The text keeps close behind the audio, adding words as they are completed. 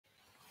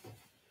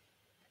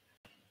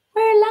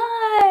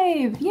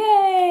live!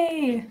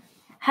 Yay!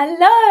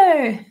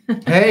 Hello!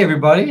 Hey,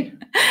 everybody.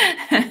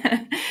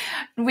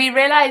 We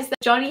realized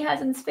that Jonny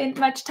hasn't spent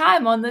much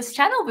time on this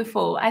channel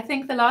before. I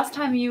think the last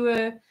time you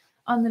were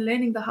on the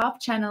Learning the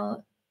Harp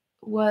channel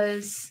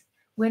was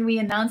when we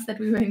announced that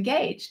we were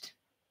engaged.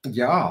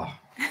 Yeah.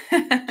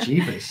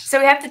 Jeepers. So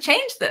we have to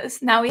change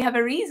this. Now we have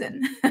a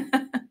reason.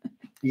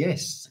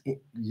 Yes,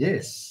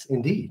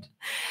 indeed.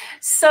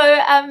 So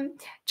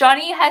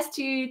Jonny has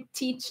to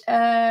teach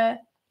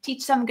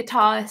some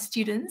guitar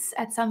students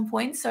at some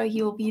point. So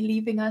he'll be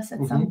leaving us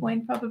at some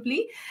point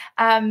probably.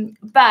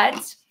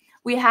 But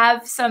we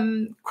have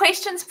some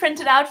questions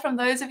printed out from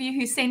those of you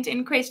who sent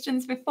in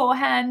questions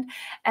beforehand.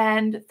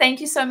 And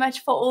thank you so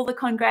much for all the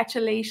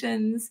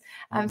congratulations.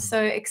 I'm so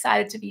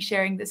excited to be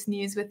sharing this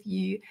news with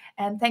you.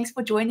 And thanks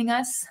for joining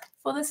us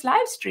for this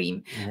live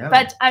stream. Yeah.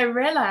 But I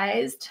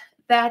realized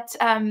that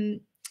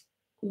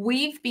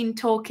we've been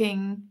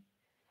talking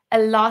a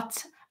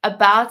lot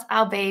about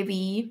our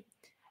baby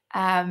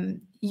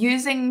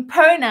using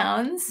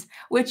pronouns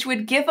which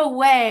would give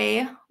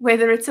away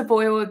whether it's a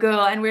boy or a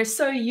girl, and we're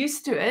so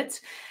used to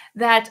it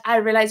that I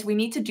realized we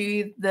need to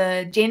do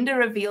the gender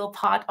reveal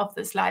part of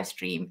this live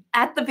stream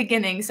at the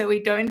beginning so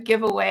we don't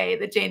give away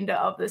the gender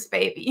of this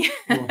baby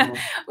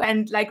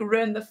and like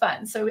ruin the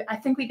fun. So I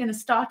think we're going to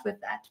start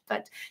with that,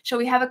 but shall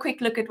we have a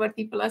quick look at what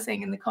people are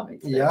saying in the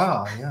comments?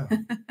 Yeah.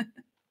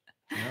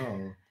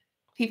 No.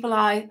 People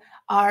are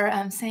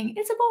saying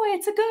it's a boy,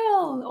 it's a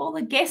girl, all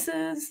the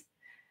guesses.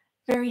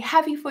 Very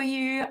happy for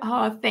you.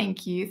 Oh,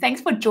 thank you. Thanks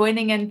for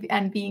joining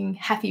and being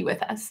happy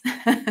with us.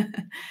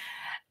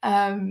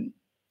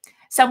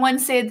 Someone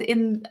said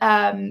in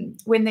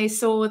when they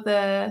saw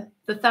the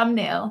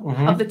thumbnail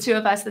of the two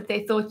of us that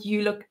they thought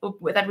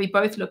that we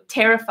both looked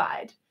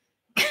terrified.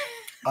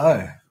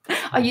 Oh.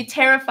 Are you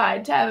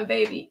terrified to have a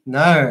baby?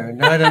 No.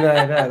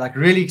 Like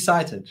really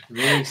excited.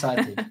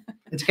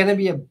 It's going to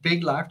be a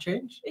big life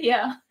change.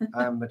 Yeah.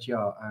 But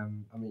yeah,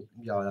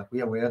 like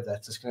we're aware of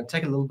that. It's going to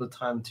take a little bit of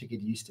time to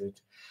get used to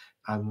it.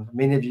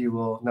 Many of you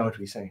will know what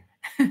we're saying.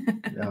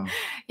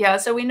 Yeah,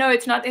 so we know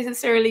it's not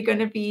necessarily going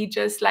to be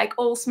just like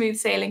all smooth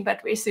sailing,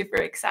 but we're super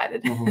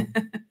excited.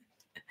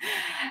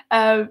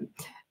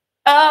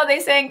 Oh, they're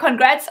saying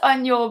congrats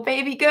on your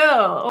baby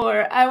girl,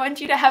 or I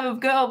want you to have a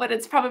girl, but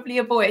it's probably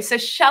a boy. So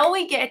shall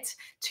we get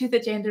to the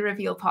gender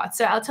reveal part?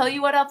 So I'll tell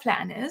you what our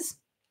plan is.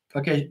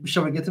 Okay,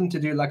 shall we get them to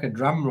do like a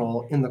drum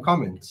roll in the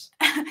comments?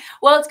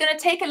 Well, it's going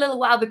to take a little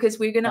while because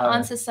we're going to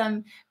answer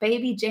some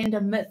baby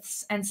gender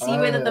myths and see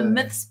whether the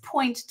myths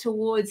point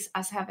towards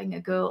us having a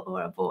girl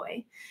or a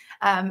boy.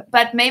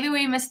 But maybe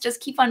we must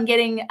just keep on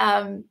getting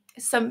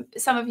some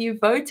of you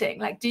voting.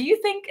 Like, do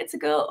you think it's a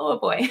girl or a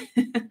boy?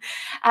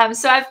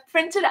 So I've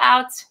printed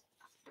out.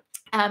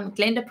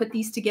 Glenda put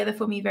these together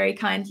for me very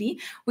kindly.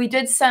 We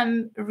did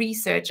some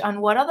research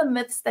on what are the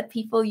myths that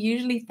people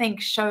usually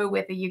think show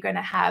whether you're going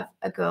to have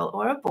a girl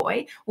or a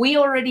boy. We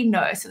already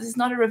know, so this is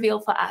not a reveal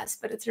for us,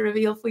 but it's a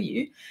reveal for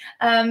you.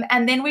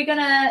 And then we're going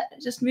to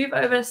just move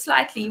over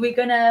slightly. We're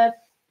going to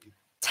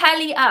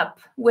tally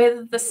up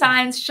whether the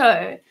signs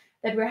show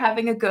that we're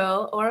having a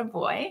girl or a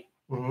boy.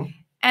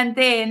 And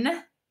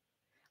then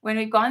when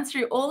we've gone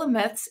through all the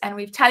myths and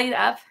we've tallied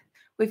up,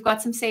 we've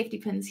got some safety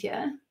pins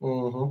here.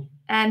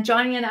 And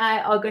Jonny and I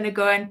are going to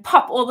go and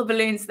pop all the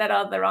balloons that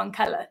are the wrong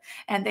color.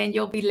 And then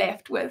you'll be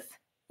left with,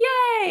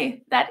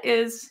 yay, that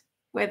is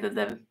whether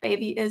the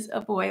baby is a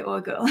boy or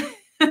a girl.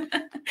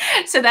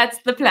 So that's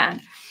the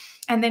plan.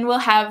 And then we'll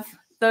have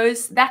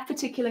that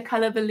particular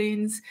color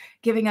balloons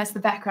giving us the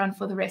background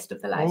for the rest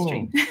of the live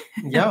stream.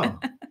 Yeah.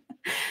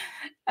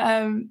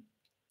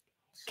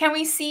 Can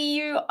we see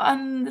you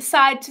on the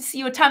side to see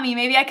your tummy?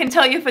 Maybe I can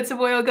tell you if it's a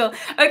boy or a girl.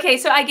 Okay,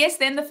 so I guess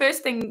then the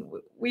first thing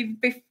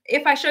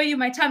if I show you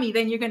my tummy,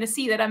 then you're going to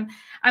see that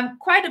I'm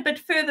quite a bit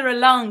further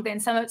along than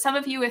some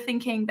of you were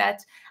thinking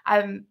that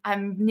I'm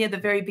near the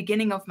very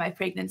beginning of my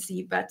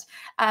pregnancy. But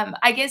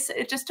I guess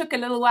it just took a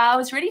little while. I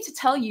was ready to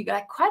tell you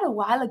like quite a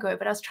while ago,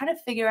 but I was trying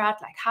to figure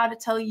out like how to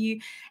tell you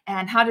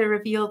and how to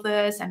reveal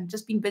this, and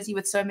just been busy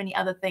with so many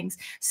other things.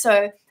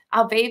 So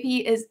our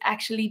baby is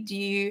actually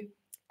due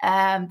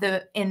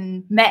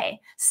in May,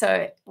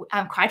 so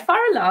I'm quite far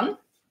along.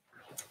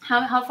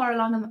 How far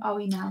along are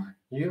we now?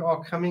 You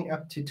are coming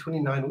up to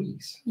 29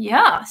 weeks.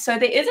 Yeah, so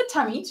there is a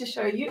tummy to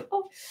show you.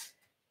 Oh,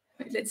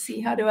 wait, let's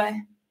see.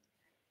 There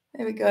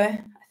we go.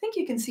 I think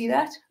you can see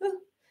that. Oh.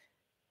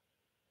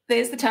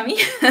 There's the tummy.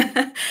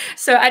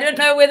 So I don't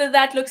know whether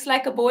that looks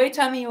like a boy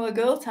tummy or a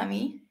girl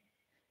tummy.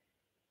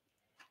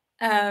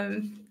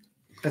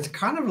 It's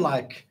kind of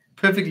like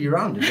perfectly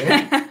rounded,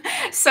 eh?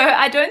 So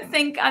I don't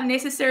think I'm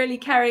necessarily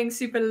carrying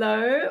super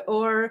low,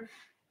 or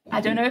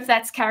I don't know if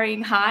that's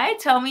carrying high.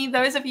 Tell me,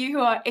 those of you who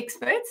are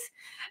experts.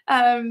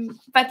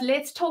 But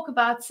let's talk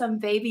about some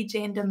baby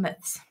gender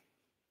myths.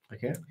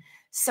 Okay.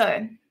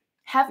 So,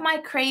 have my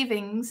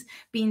cravings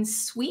been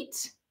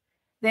sweet?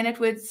 Then it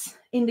would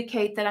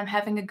indicate that I'm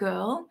having a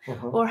girl.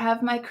 Or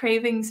have my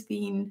cravings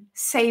been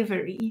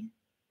savory?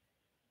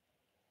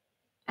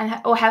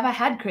 Or have I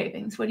had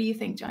cravings? What do you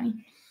think,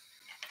 Jonny?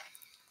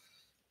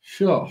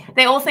 Sure.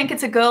 They all think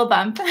it's a girl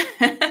bump.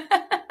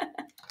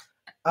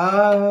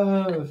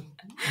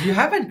 You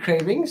have had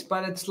cravings,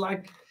 but it's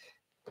like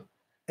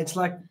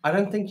I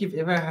don't think you've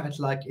ever had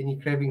like any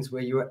cravings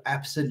where you were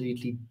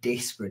absolutely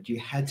desperate. You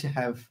had to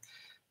have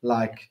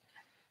like,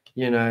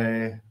 you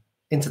know,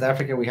 in South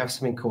Africa we have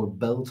something called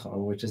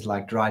biltong, which is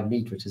like dried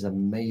meat, which is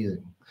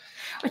amazing.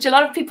 Which a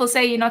lot of people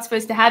say you're not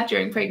supposed to have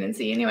during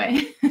pregnancy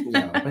anyway.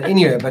 Yeah, but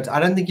anyway, but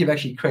I don't think you've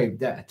actually craved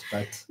that.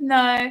 But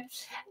no.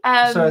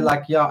 So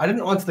like, yeah, I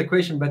didn't answer the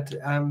question, but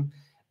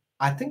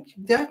I think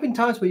there have been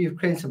times where you've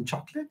craved some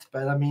chocolate,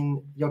 but I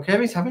mean, your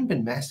cravings haven't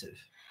been massive.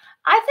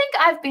 I think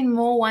I've been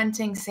more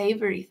wanting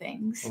savory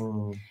things.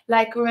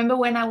 Like, remember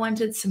when I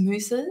wanted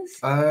samosas?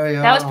 Oh,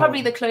 yeah. That was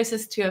probably the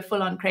closest to a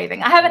full-on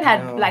craving. I haven't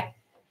had like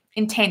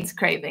intense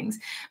cravings,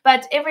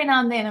 but every now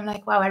and then I'm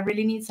like, wow, I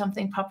really need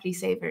something properly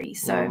savory.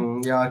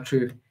 So yeah,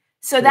 true.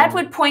 So that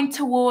would point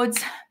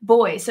towards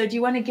boy. So do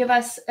you want to give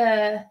us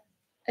a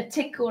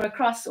tick or a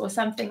cross or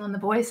something on the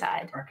boy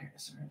side? Okay,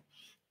 sorry.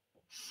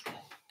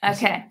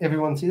 Okay.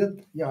 Everyone see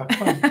that? Yeah,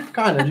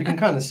 kind of. You can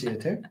kind of see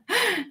it too.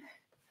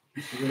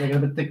 They get a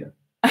bit thicker.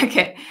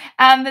 Okay.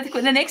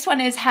 The next one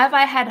is, have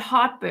I had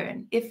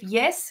heartburn? If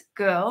yes,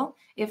 girl.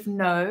 If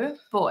no,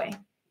 boy.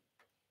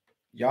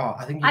 Yeah,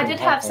 I think I did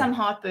have some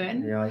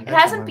heartburn. Yeah, it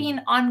hasn't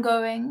been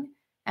ongoing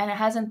and it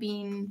hasn't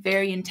been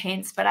very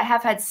intense, but I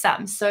have had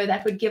some. So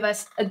that would give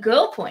us a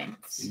girl point.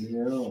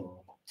 Yeah.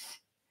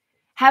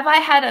 Have I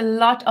had a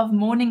lot of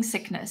morning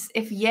sickness?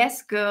 If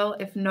yes, girl.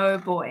 If no,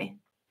 boy.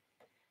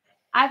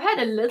 I've had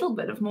a little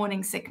bit of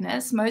morning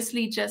sickness,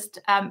 mostly just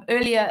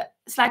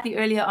slightly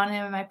earlier on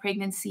in my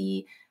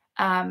pregnancy,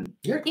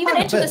 even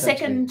into the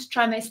second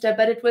trimester,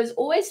 but it was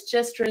always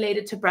just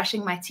related to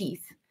brushing my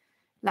teeth.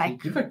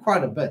 Like, you've had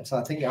quite a bit, so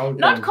I think I would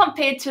not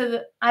compared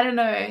to I don't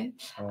know.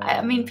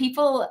 I mean,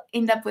 people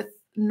end up with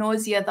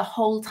nausea the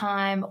whole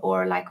time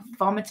or like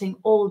vomiting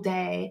all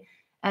day.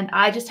 And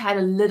I just had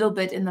a little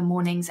bit in the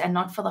mornings and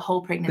not for the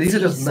whole pregnancy. These are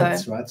just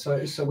myths, right?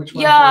 So which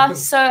one? Yeah,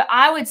 so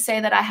I would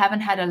say that I haven't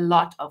had a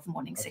lot of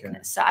morning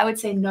sickness. So I would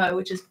say no,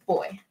 which is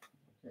boy.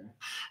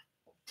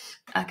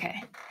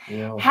 Okay.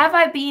 Yeah. Have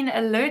I been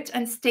alert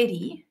and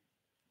steady,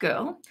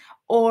 girl,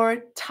 or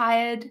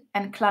tired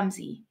and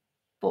clumsy,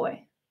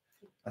 boy?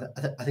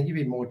 I think you've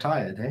been more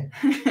tired, eh?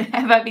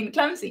 Have I been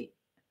clumsy?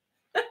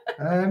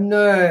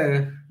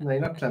 No, you're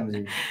not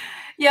clumsy.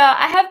 Yeah,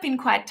 I have been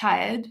quite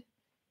tired.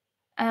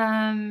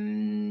 I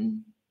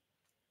mean,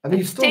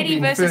 you've still steady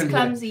been versus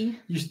clumsy.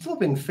 You've still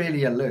been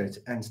fairly alert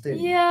and steady.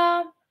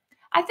 Yeah,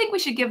 I think we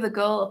should give the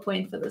girl a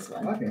point for this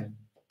one. Okay.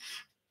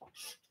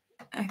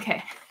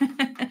 Okay.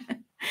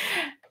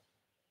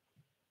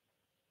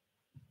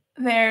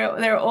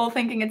 They're all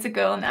thinking it's a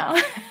girl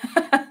now.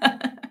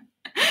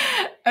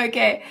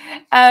 Okay.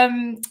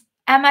 Am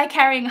I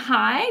carrying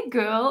high,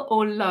 girl,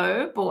 or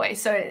low, boy?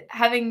 So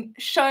having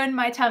shown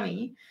my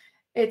tummy,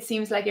 it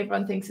seems like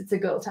everyone thinks it's a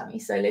girl tummy.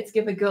 So let's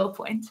give a girl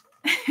point.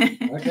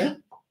 Okay.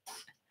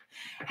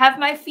 Have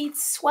my feet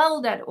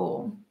swelled at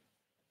all?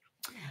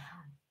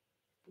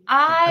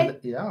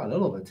 Yeah, a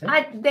little bit.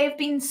 Eh? They've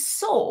been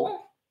sore,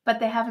 but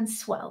they haven't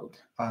swelled.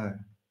 Oh.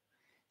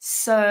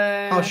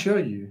 So how sure are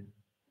you?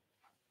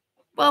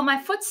 Well,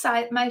 my foot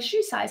size, my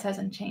shoe size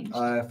hasn't changed.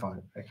 Oh,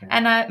 fine. Okay.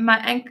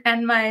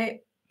 And my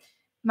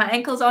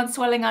ankles aren't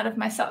swelling out of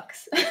my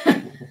socks.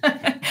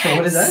 So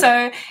what is that?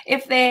 So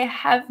if they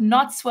have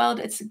not swelled,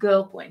 it's a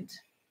girl point.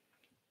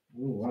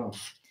 Oh, wow.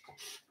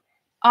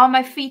 Are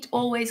my feet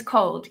always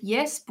cold?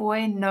 Yes,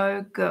 boy,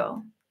 no,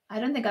 girl. I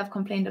don't think I've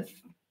complained of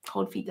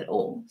cold feet at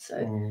all.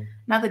 So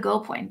another girl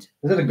point.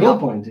 Is it a girl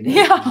point again?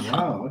 Yeah.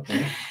 Wow,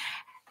 okay.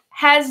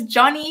 Has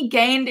Jonny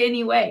gained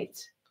any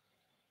weight?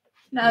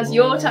 Now's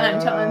your time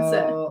to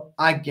answer.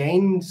 I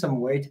gained some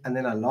weight and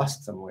then I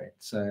lost some weight.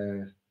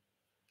 So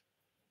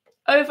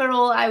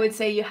overall, I would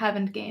say you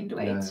haven't gained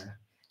weight. No.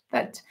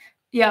 But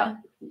yeah.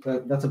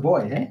 But that's a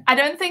boy, eh? I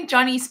don't think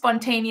Jonny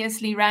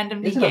spontaneously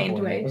randomly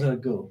gained weight. Was it a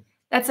girl?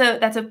 That's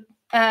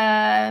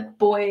a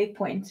boy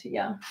point,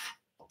 yeah.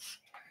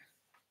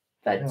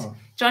 But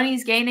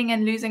Jonny's gaining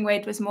and losing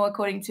weight was more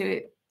according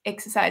to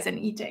exercise and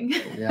eating.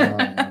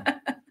 Yeah.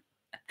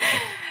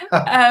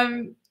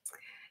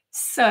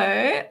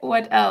 So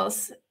what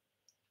else?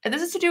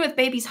 This is to do with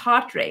baby's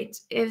heart rate.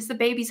 Is the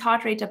baby's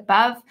heart rate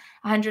above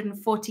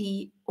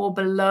 140 or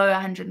below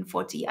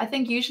 140? I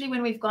think usually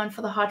when we've gone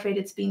for the heart rate,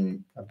 it's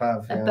been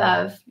above.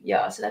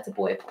 Yeah, so that's a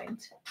boy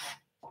point.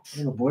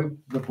 The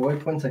boy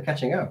points are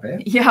catching up,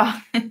 eh?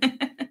 Yeah.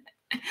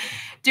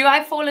 Do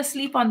I fall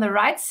asleep on the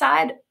right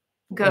side,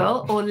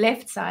 girl, or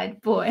left side,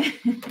 boy?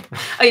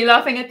 Are you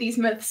laughing at these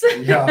myths?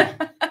 Yeah.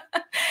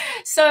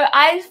 So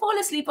I fall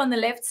asleep on the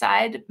left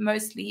side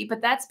mostly,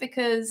 but that's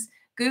because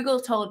Google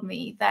told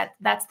me that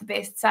that's the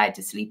best side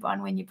to sleep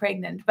on when you're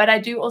pregnant. But I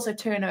do also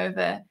turn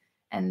over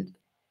and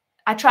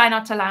I try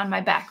not to lie on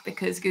my back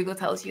because Google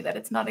tells you that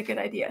it's not a good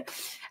idea.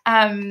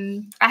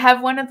 I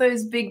have one of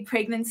those big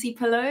pregnancy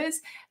pillows,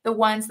 the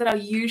ones that are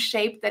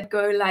U-shaped that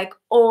go like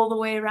all the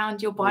way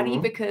around your body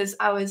because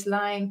I was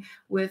lying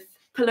with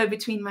pillow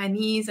between my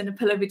knees and a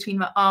pillow between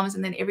my arms.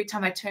 And then every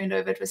time I turned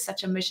over, it was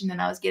such a mission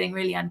and I was getting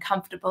really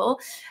uncomfortable.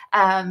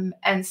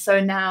 And so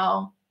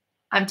now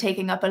I'm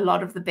taking up a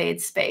lot of the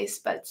bed space.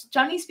 But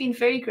Jonny's been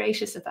very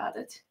gracious about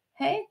it.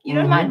 Hey, you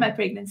don't mind my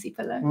pregnancy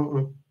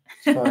pillow?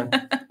 It's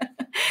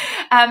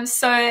fine.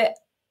 So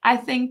I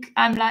think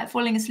I'm like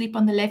falling asleep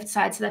on the left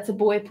side. So that's a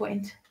boy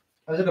point.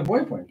 Oh, is it a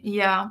boy point?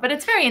 Yeah, but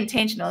it's very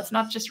intentional. It's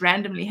not just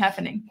randomly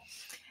happening.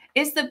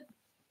 Is the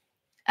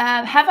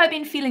have I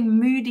been feeling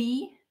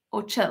moody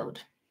or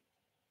chilled?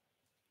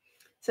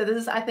 So this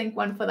is, I think,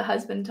 one for the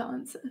husband to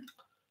answer.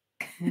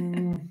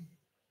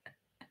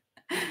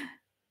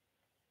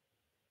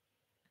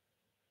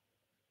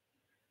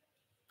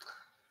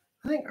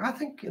 I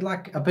think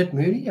like a bit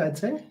moody, I'd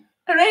say.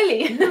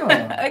 Really?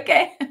 Yeah.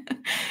 Okay.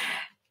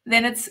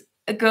 Then it's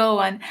a girl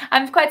one.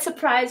 I'm quite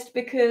surprised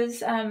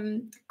because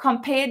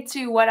compared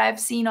to what I've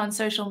seen on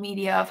social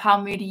media of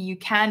how moody you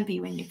can be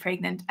when you're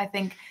pregnant, I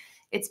think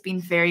it's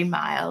been very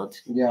mild.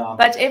 Yeah.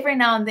 But every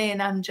now and then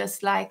I'm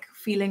just like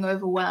feeling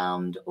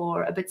overwhelmed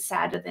or a bit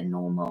sadder than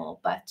normal,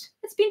 but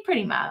it's been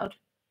pretty mild.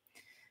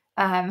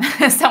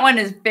 Someone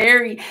is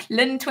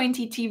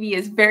Lynn20 TV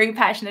is very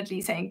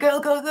passionately saying, go,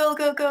 go, go,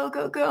 go, go,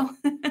 go, go.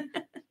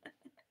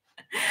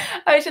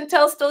 Oh,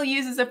 Chantel still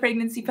uses a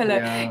pregnancy pillow.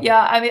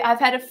 Yeah, I mean, I've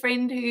had a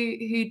friend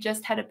who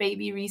just had a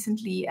baby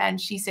recently,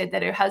 and she said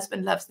that her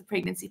husband loves the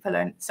pregnancy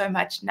pillow so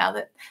much. Now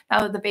that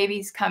the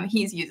baby's come,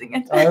 he's using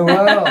it. Oh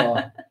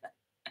wow.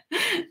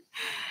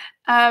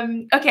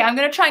 Okay, I'm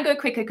going to try and go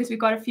quicker because we've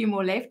got a few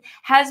more left.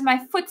 Has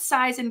my foot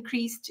size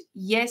increased?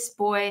 Yes,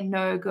 boy,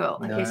 no, girl.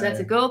 Okay, No. so that's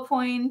a girl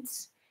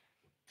point.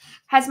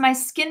 Has my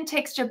skin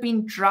texture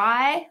been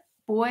dry,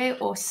 boy,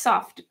 or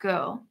soft,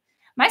 girl?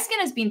 My skin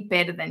has been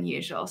better than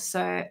usual,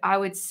 so I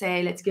would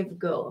say let's give a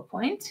girl a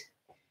point.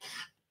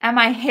 Am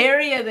I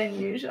hairier than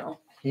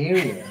usual?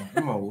 Hairier?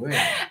 Oh my word.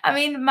 I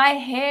mean, my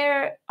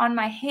hair on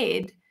my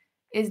head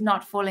is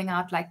not falling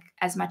out like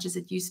as much as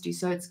it used to,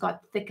 so it's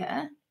got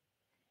thicker.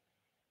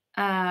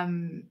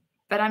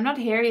 But I'm not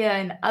hairier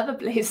in other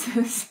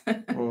places.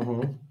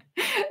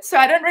 So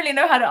I don't really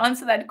know how to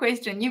answer that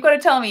question. You've got to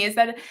tell me, is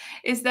that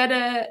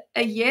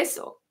a yes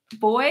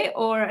boy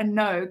or a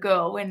no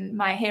girl when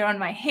my hair on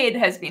my head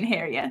has been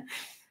hairier?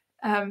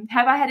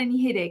 Have I had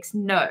any headaches?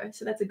 No.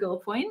 So that's a girl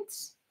point.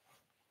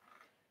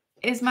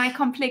 Is my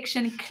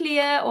complexion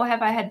clear or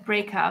have I had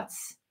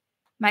breakouts?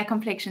 My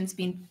complexion's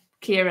been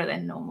clearer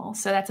than normal.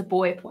 So that's a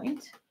boy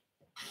point.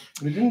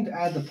 We didn't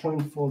add the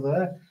point for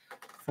the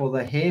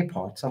hair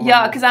part.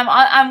 Yeah, because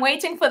I'm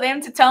waiting for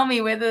them to tell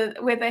me whether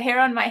hair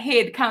on my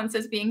head counts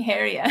as being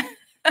hairier.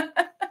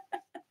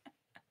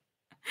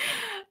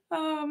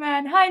 Oh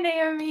man, hi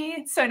Naomi,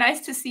 it's so nice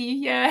to see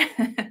you here.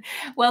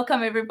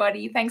 Welcome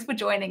everybody, thanks for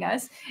joining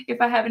us. If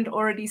I haven't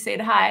already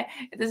said hi,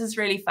 this is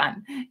really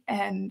fun,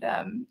 and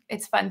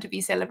it's fun to be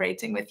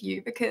celebrating with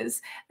you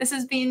because this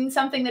has been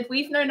something that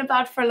we've known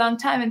about for a long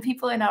time and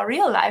people in our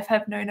real life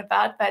have known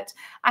about, but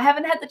I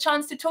haven't had the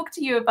chance to talk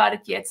to you about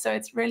it yet, so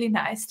it's really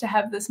nice to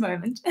have this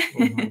moment.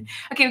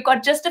 Okay, we've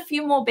got just a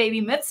few more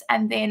baby myths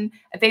and then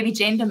baby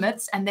gender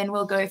myths, and then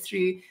we'll go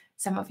through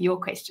some of your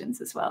questions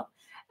as well.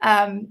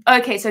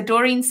 Okay, so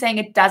Doreen's saying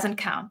it doesn't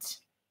count.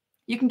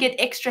 You can get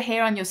extra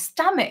hair on your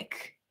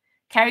stomach.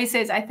 Carrie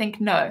says, I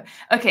think no.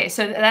 Okay,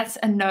 so that's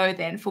a no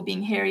then for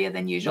being hairier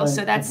than usual.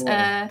 So that's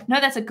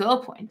that's a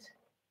girl point.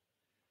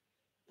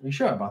 Are you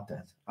sure about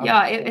that?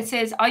 Yeah, it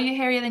says, are you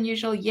hairier than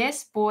usual?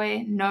 Yes,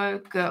 boy, no,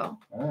 girl.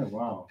 Oh,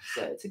 wow.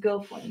 So it's a girl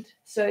point.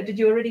 So did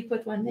you already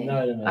put one there?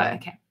 No. Oh,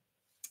 okay.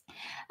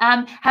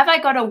 Have I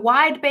got a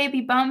wide baby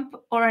bump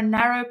or a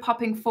narrow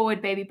popping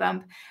forward baby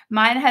bump?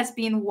 Mine has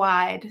been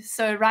wide.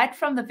 So right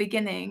from the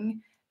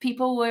beginning,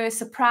 people were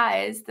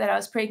surprised that I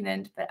was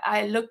pregnant, but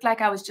I looked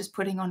like I was just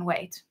putting on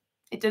weight.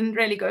 It didn't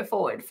really go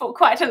forward for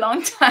quite a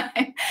long time.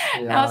 Yeah,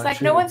 and I was like,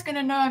 no one's going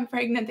to know I'm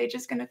pregnant. They're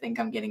just going to think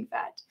I'm getting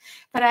fat.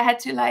 But I had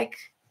to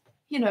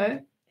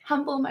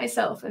humble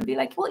myself and be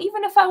like, well,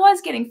 even if I was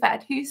getting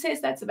fat, who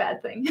says that's a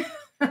bad thing?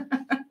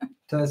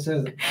 So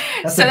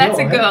that's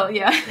a girl,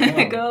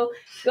 yeah. Girl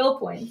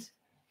point.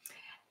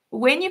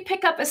 When you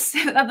pick up a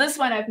set, this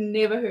one I've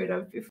never heard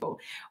of before.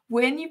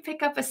 When you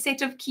pick up a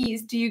set of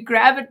keys, do you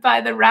grab it by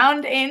the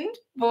round end,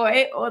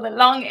 boy, or the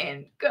long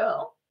end,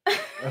 girl?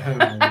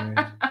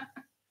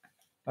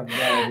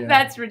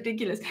 That's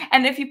ridiculous.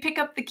 And if you pick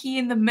up the key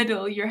in the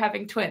middle, you're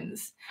having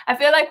twins. I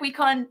feel like we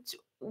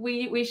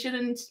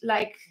shouldn't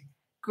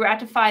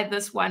gratify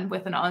this one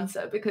with an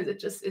answer because it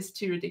just is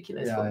too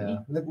ridiculous for me.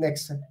 Look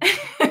next.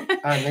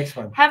 Next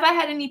one. Have I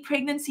had any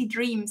pregnancy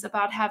dreams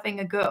about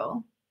having a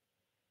girl?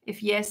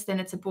 If yes, then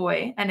it's a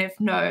boy. And if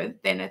no,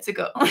 then it's a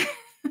girl. I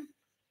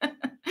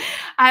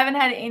haven't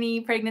had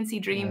any pregnancy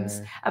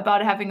dreams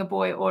about having a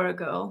boy or a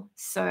girl.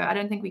 So I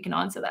don't think we can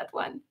answer that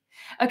one.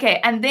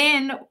 Okay. And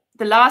then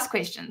the last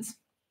questions.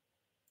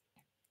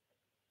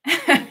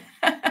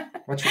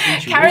 What's your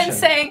intuition? Karen's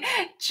saying,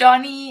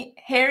 Jonny,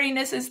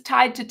 hairiness is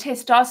tied to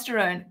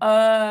testosterone.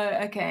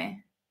 Oh, okay.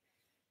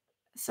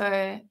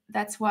 So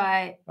that's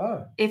why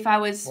if I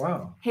was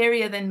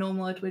hairier than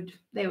normal,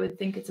 they would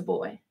think it's a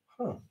boy.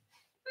 Huh.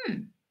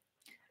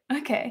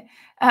 Okay.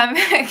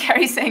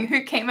 Carrie's saying,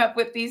 who came up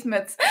with these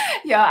myths?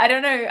 Yeah, I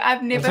don't know.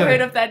 I've never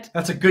heard of that.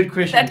 That's a good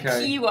question, That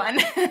Carrie. key one.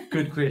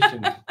 Good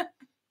question.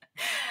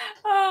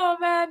 Oh,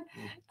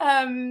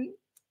 man.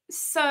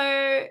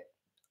 So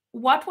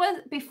what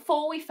was,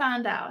 before we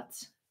found out,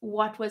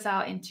 what was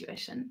our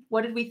intuition?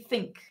 What did we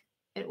think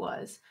it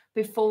was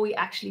before we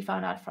actually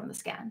found out from the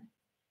scan?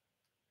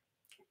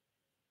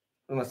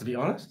 Well, to be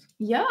honest,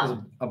 yeah, it was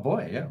a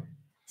boy. Yeah.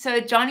 So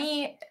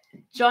Jonny,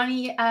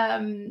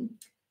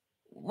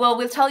 well,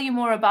 we'll tell you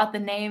more about the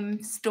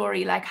name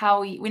story, like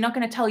how we're not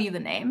going to tell you the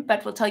name,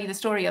 but we'll tell you the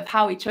story of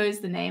how we chose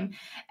the name.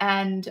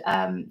 And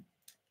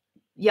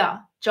yeah,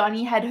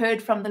 Jonny had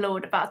heard from the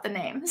Lord about the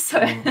name.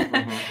 So,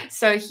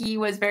 so he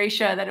was very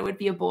sure that it would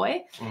be a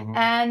boy.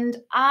 And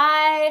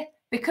I,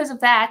 because of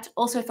that,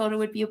 also thought it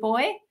would be a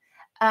boy.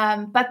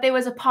 But there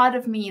was a part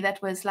of me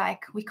that was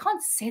like, we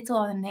can't settle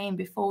on a name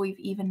before we've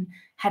even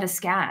had a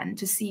scan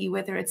to see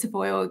whether it's a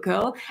boy or a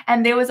girl.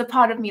 And there was a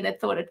part of me that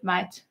thought it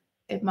might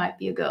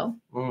be a girl.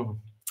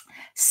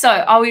 So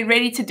are we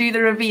ready to do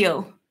the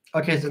reveal?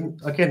 Okay, so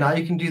now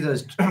you can do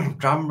those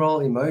drum roll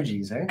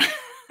emojis, eh?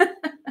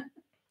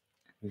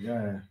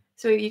 Yeah.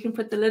 So you can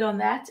put the lid on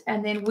that,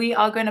 and then we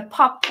are going to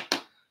pop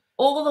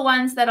all the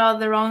ones that are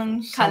the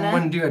wrong color.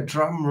 Someone do a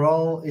drum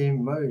roll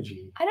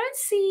emoji. I don't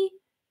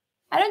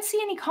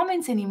see any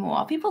comments anymore.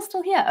 Are people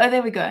still here? Oh,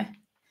 there we go.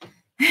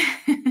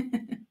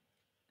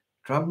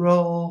 Drum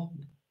roll.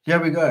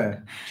 Here we go.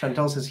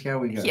 Chantal says, here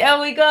we go. Here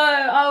we go.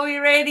 Are we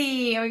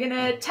ready? We're going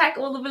to attack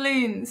all the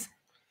balloons.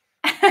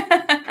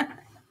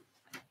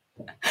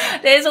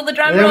 There's all the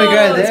drum rolls.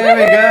 There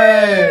we go.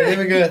 There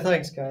we go.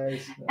 Thanks,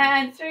 guys.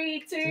 And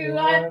 3, 2,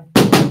 1.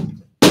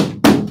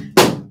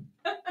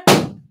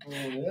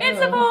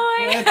 It's a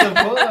boy. It's a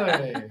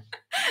boy.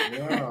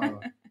 Yeah.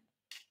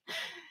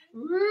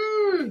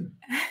 Woo.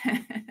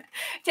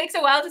 It takes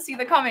a while to see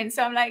the comments,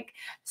 so I'm like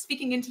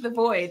speaking into the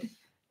void.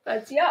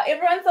 But yeah,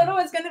 everyone thought it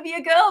was going to be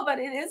a girl, but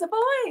it is a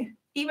boy,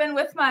 even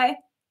with my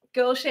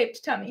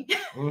girl-shaped tummy.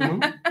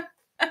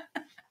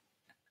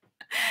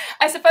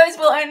 I suppose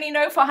we'll only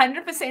know for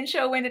 100%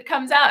 sure when it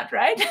comes out,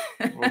 right?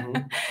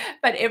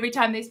 But every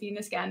time there's been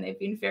a scan, they've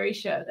been very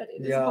sure that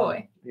it is a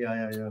boy.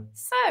 Yeah.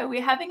 So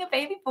we're having a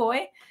baby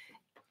boy,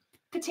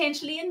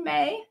 potentially in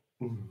May,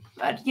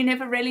 but you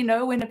never really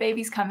know when a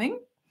baby's coming.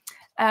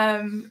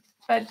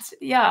 But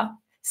yeah,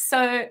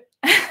 so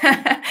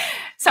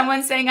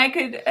someone's saying I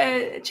could,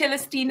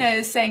 Celestina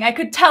is saying, I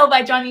could tell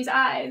by Jonny's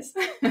eyes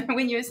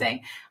when you were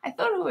saying, I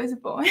thought it was a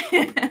boy.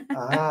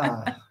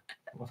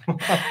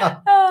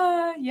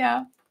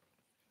 Yeah.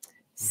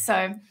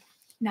 So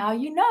now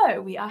you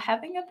know we are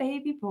having a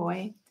baby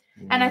boy.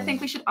 And I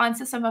think we should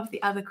answer some of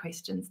the other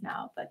questions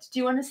now. But do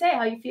you want to say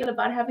how you feel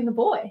about having a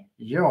boy?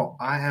 Yeah,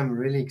 I am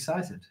really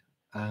excited.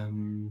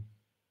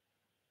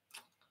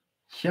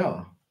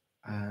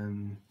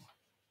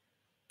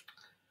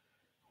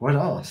 What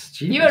else?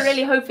 Jeebus. You were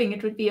really hoping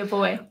it would be a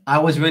boy. I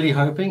was really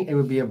hoping it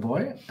would be a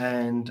boy,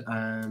 and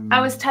I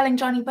was telling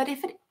Jonny, but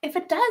if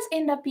it does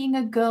end up being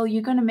a girl,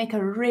 you're going to make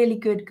a really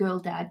good girl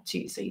dad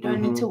too, so you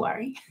don't need to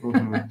worry.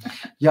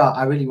 Yeah,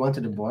 I really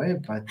wanted a boy,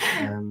 but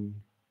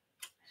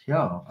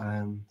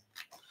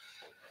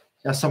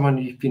someone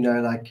we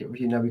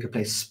could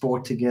play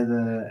sport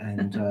together,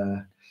 and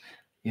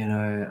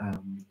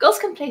girls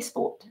can play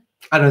sport.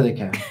 I know they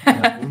can.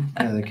 Yeah,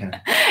 I know they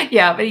can.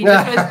 Yeah, but he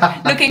just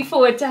was looking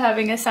forward to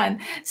having a son.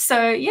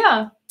 So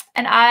yeah,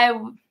 and I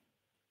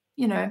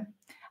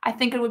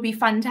think it would be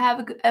fun to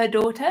have a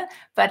daughter,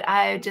 but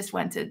I just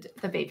wanted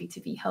the baby to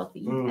be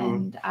healthy,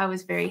 and I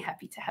was very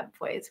happy to have a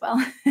boy as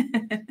well.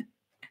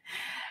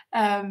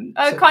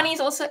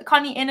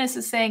 Connie Ennis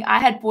is saying, I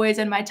had boys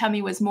and my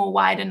tummy was more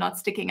wide and not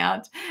sticking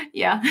out.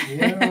 Yeah.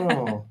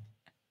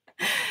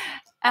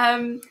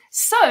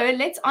 So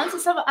let's answer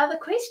some other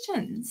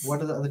questions.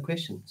 What are the other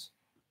questions?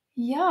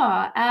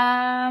 Yeah.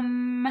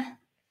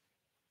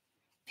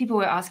 People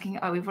were asking,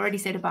 we've already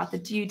said about the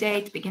due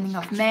date, beginning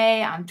of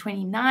May. I'm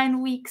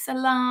 29 weeks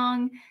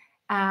along.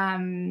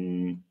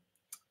 And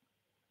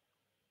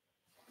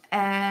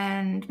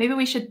maybe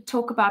we should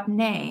talk about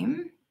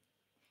name.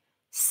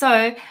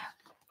 So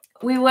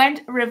we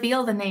won't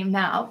reveal the name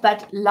now,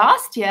 but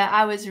last year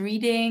I was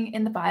reading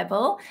in the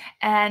Bible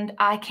and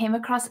I came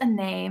across a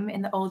name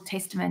in the Old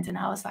Testament, and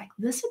I was like,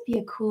 this would be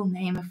a cool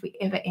name if we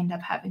ever end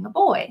up having a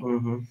boy.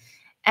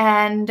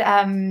 And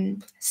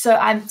so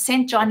I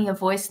sent Jonny a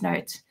voice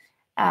note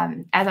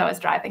as I was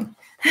driving.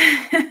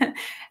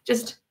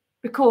 Just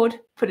record,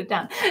 put it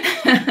down.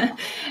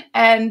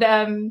 And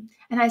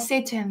I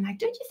said to him, like,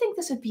 don't you think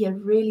this would be a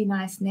really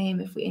nice name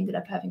if we ended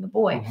up having a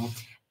boy?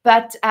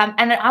 But,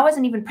 and I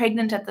wasn't even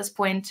pregnant at this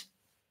point.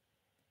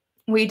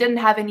 We didn't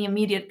have any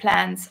immediate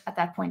plans at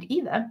that point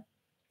either.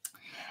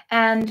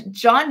 And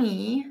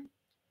Jonny,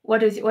 what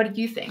did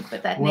you think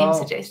with that name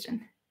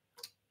suggestion?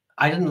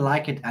 I didn't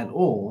like it at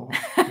all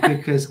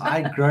because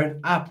I'd grown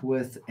up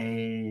with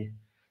a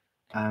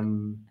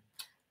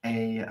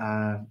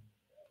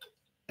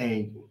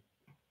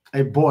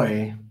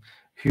boy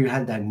who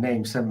had that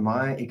name. So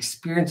my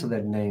experience of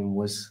that name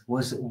was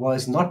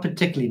not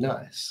particularly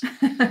nice.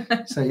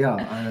 So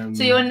yeah.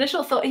 So your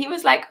initial thought, he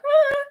was like,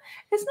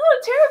 it's not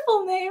a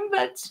terrible name,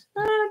 but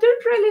I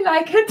don't really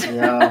like it.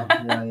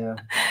 Yeah.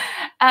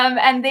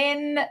 And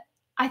then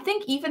I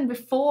think even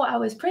before I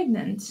was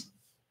pregnant,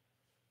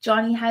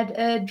 Jonny had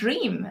a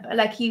dream.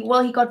 Like he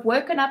got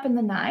woken up in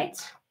the night.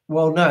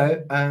 Well,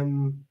 no.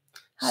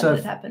 How did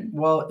it happen?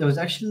 Well, it was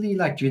actually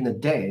like during the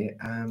day.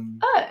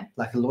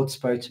 Like the Lord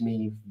spoke to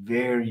me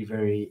very,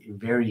 very,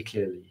 very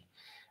clearly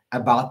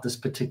about this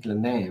particular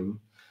name,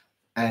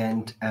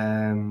 and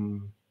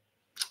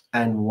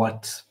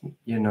what,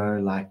 you know,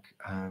 like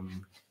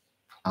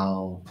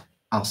our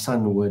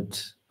son would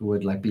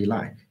like be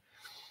like,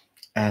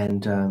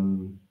 and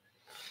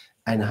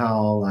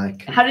how,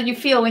 like, how did you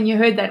feel when you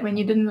heard that, when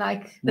you didn't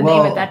like the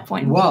name at that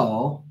point?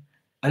 Well,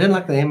 I didn't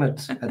like the name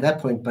at that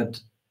point, but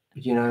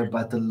you know,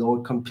 but the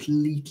Lord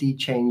completely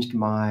changed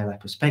my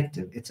like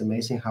perspective. It's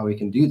amazing how he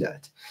can do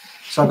that.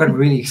 So I got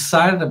really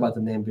excited about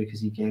the name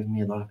because he gave me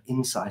a lot of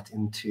insight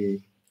into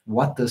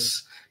what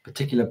this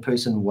particular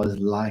person was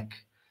like.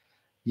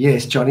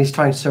 Yes, Johnny's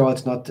trying so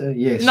hard not to,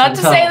 not Chantal.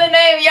 To say the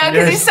name, yeah,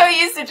 because he's so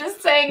used to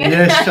just saying it.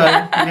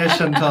 Yes,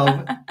 Chantal.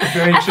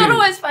 Very I true. thought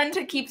it was fun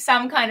to keep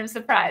some kind of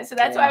surprise, so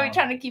that's why we're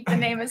trying to keep the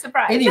name a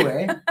surprise.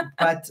 Anyway,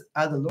 but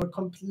the Lord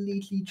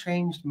completely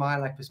changed my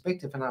like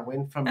perspective, and I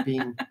went from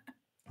being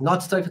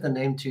not stoked with the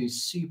name to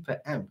super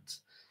amped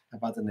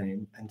about the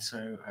name, and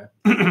so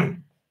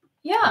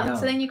yeah.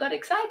 So then you got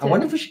excited. I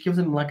wonder if we should give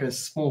them like a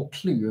small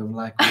clue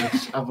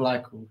of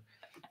like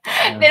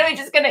then we're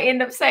just going to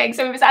end up saying,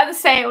 so it was either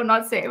say or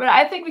not say, but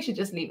I think we should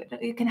just leave it.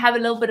 You can have a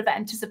little bit of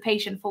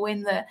anticipation for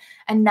when the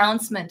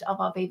announcement of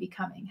our baby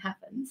coming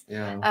happens.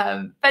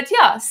 But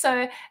yeah,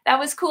 so that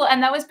was cool,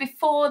 and that was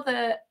before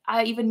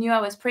I even knew I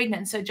was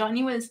pregnant. So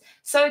Jonny was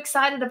so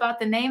excited about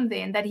the name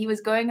then that he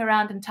was going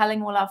around and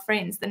telling all our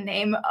friends the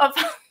name of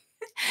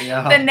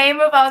the name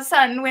of our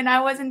son when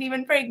I wasn't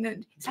even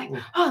pregnant. He's like,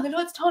 oh, the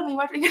Lord's told me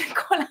what we're going to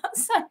call our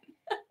son.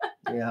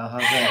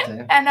 How's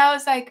that? And I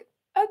was like,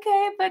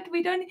 okay, but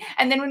we don't.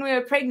 And then when we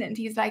were pregnant,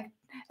 he's like,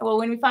 well,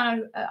 when we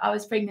found out I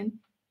was pregnant,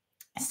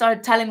 I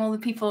started telling all the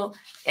people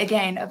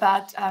again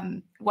about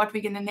what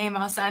we're going to name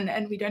our son,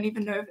 and we don't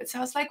even know if it's. So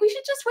I was like, we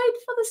should just wait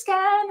for the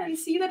scan and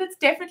see that it's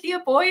definitely a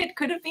boy. It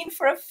could have been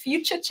for a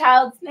future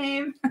child's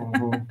name.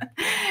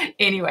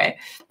 Anyway,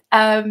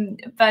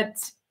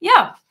 but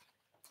yeah,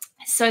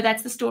 so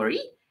that's the story.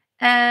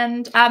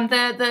 And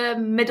the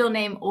middle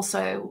name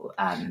also.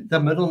 The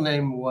middle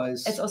name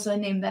was. It's also a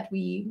name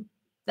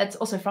that's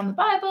also from the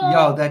Bible.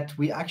 Yeah, that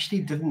we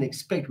actually didn't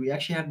expect. We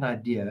actually had an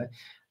idea,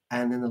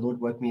 and then the Lord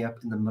woke me up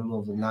in the middle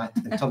of the night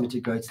and told me to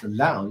go to the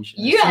lounge.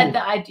 You had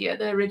the idea,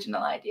 the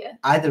original idea.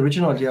 I had the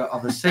original idea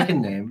of the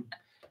second name,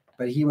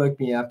 but he woke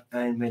me up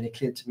and made it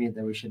clear to me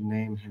that we should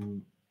name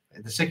him.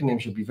 The second name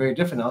should be very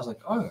different. I was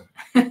like, oh,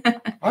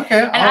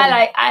 okay. And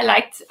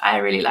I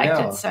really liked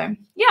it. So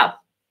yeah.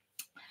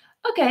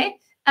 Okay.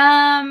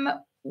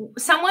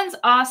 Someone's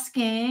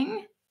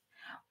asking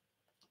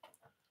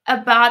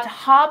about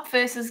harp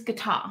versus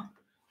guitar.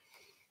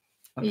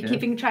 Okay. Are you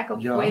keeping track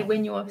of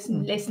when your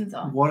lessons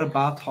are? What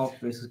about harp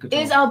versus guitar?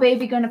 Is our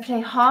baby going to play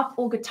harp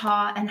or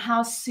guitar, and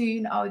how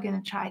soon are we going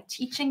to try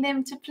teaching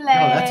them to play?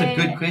 Oh, that's a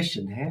good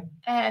question, eh?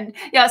 And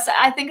yeah, so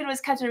I think it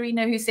was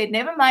Katarina who said,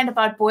 never mind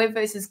about boy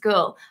versus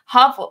girl,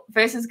 harp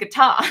versus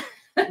guitar.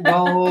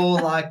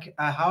 Well, like,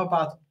 how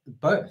about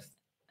both?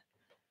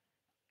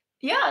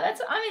 Yeah,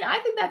 I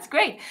think that's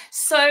great.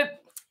 So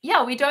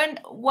yeah,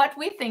 what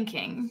we're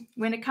thinking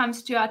when it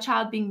comes to our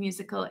child being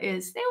musical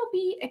is they will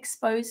be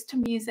exposed to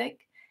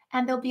music,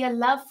 and there'll be a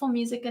love for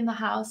music in the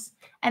house.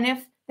 And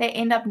if they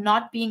end up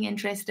not being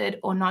interested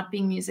or not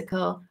being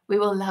musical, we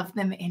will love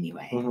them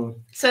anyway.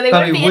 So there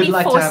won't be any forcing. But we would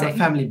like to have a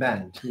family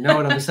band. You know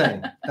what I'm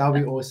saying? That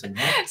would be awesome.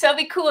 Huh? So it'll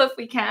be cool if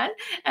we can.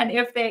 And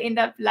if they end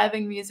up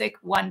loving music,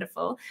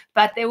 wonderful.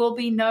 But there will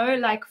be no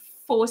like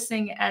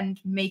forcing and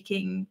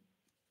making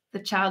the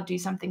child do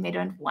something they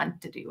don't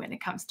want to do when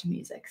it comes to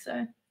music.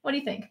 So what do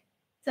you think?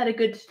 Is that a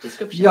good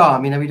description? Yeah, I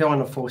mean, we don't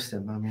want to force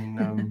them. I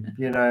mean,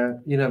 you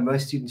know,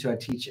 most students who I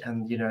teach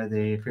and, you know,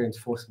 their parents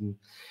force them,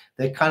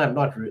 they're kind of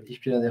not,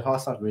 their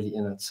heart's not really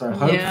in it. So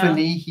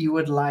hopefully he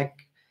would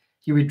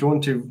be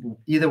drawn to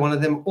either one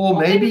of them, or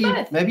maybe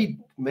drums.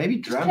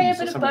 Play a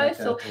bit of both.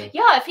 Like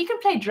if he can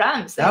play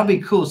drums. That would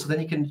be cool. So then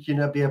he can, you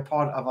know, be a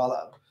part of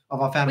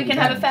our family. We can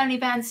have a family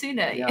band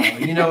sooner. Yeah,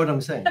 you know what I'm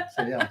saying.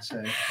 So yeah,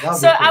 so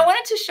cool. I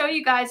wanted to show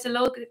you guys a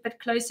little bit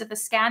closer the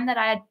scan that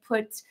I had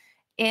put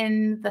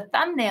in the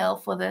thumbnail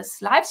for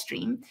this live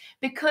stream,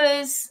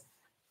 because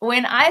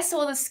when I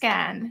saw the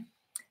scan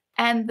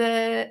and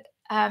the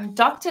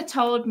doctor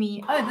told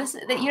me,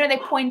 they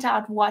point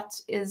out what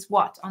is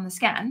what on the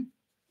scan,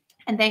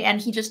 and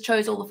he just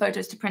chose all the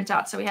photos to print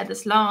out. So we had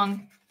this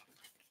long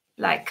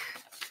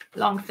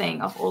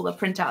thing of all the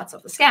printouts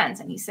of the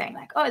scans, and he's saying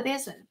like, oh,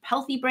 there's a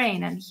healthy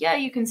brain, and here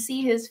you can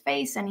see his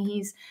face, and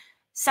he's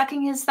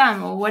sucking his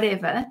thumb or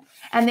whatever.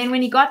 And then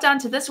when he got down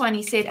to this one,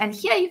 he said, and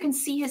here you can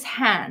see his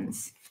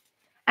hands.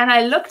 And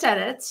I looked at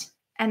it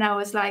and I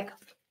was like,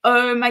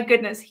 Oh my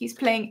goodness, he's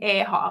playing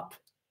air harp.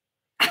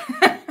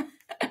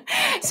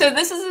 So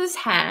this is his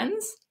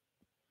hands.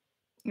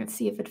 Let's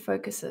see if it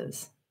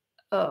focuses.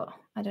 Oh,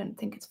 I don't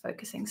think it's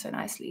focusing so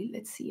nicely.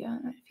 Let's see. I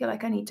feel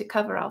like I need to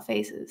cover our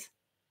faces.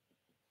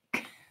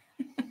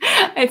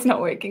 It's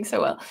not working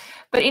so well.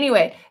 But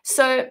anyway,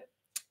 so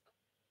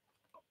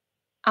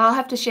I'll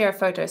have to share a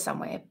photo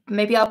somewhere.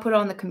 Maybe I'll put it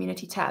on the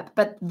community tab.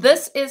 But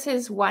this is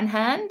his one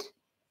hand.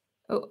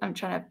 Oh, I'm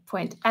trying to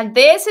point. And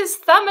there's his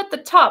thumb at the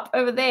top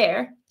over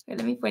there. Wait,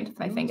 let me point with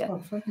my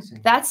finger.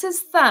 That's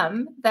his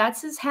thumb.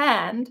 That's his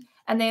hand.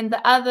 And then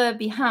the other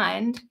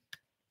behind,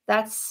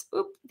 that's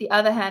the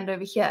other hand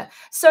over here.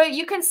 So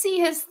you can see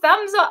his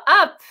thumbs are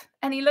up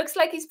and he looks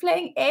like he's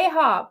playing air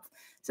harp.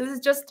 So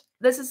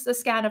this is a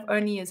scan of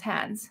only his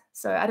hands.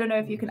 So I don't know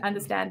if you can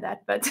understand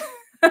that, but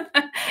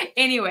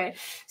anyway,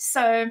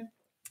 so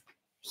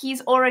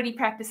he's already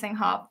practicing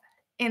harp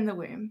in the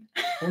womb.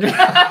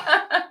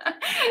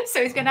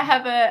 So he's going to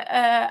have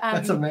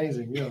that's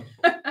amazing, yeah.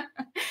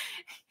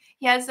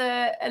 He has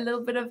a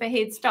little bit of a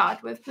head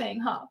start with playing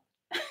harp.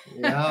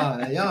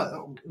 Yeah,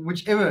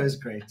 whichever is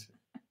great.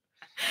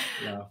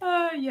 Yeah.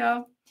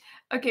 Yeah.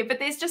 Okay, but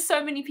there's just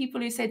so many people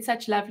who said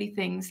such lovely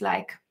things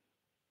like,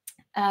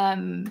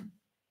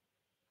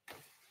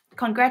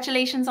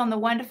 congratulations on the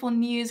wonderful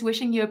news,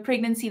 wishing you a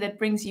pregnancy that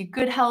brings you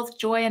good health,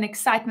 joy, and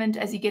excitement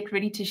as you get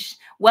ready to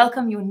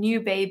welcome your new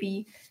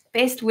baby.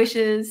 Best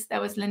wishes. That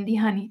was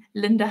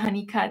Linda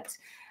Honeycutt.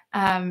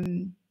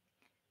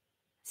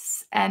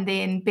 And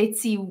then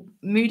Betsy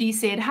Moody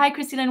said, hi,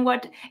 Christine,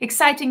 what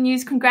exciting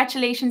news.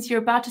 Congratulations.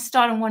 You're about to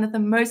start on one of the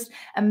most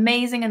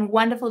amazing and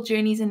wonderful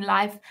journeys in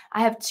life.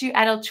 I have 2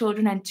 adult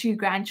children and 2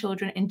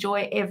 grandchildren.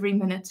 Enjoy every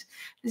minute.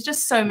 There's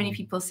just so many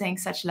people saying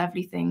such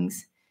lovely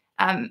things.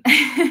 And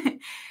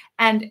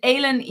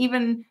Aylin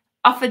even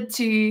offered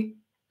to,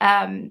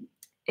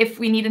 if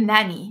we need a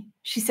nanny,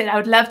 she said, I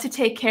would love to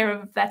take care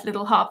of that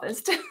little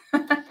harpist.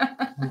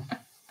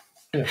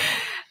 Yeah.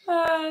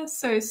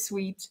 So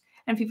sweet.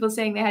 And people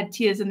saying they had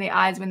tears in their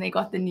eyes when they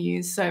got the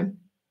news. So,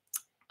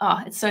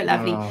 it's so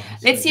lovely.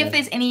 Let's see if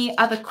there's any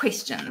other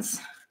questions.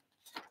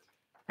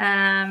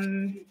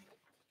 Can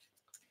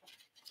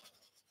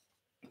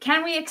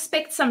we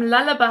expect some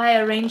lullaby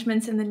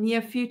arrangements in the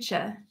near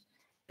future?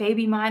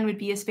 Baby Mine would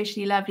be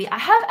especially lovely. I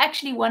have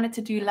actually wanted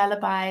to do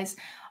lullabies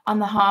on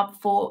the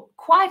harp for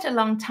quite a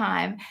long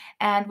time.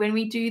 And when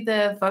we do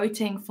the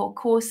voting for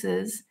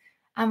courses,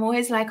 I'm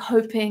always like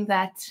hoping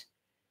that,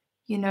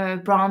 you know,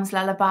 Brahms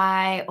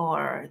lullaby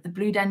or the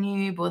Blue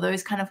Danube or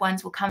those kind of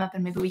ones will come up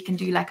and maybe we can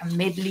do like a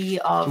medley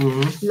of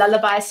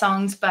lullaby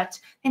songs, but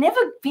they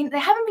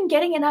haven't been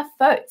getting enough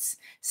votes.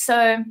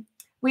 So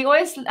we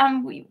always,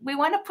 we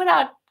want to put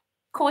out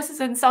courses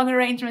and song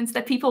arrangements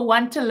that people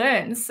want to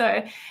learn.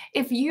 So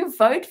if you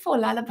vote for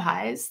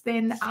lullabies,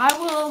 then I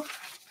will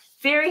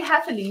we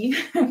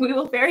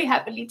will very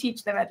happily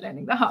teach them at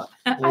Learning the Harp.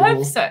 I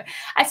hope so.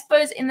 I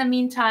suppose in the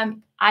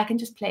meantime, I can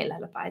just play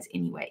lullabies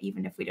anyway,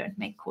 even if we don't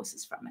make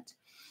courses from it.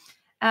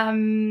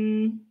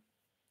 And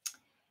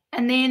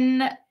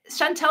then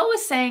Chantal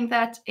was saying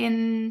that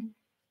in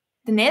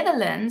the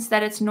Netherlands,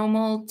 that it's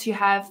normal to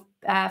have,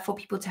 for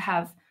people to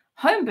have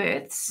home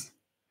births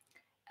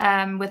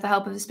with the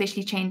help of a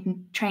specially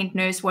trained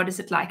nurse. What is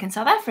it like in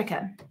South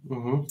Africa?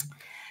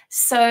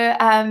 So,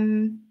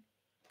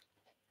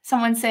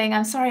 someone's saying,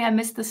 I'm sorry I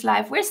missed this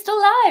live. We're still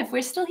live.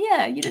 We're still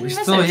here. You didn't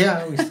miss it.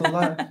 Yeah, we're still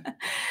live.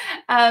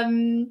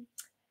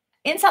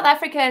 In South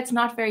Africa, it's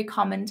not very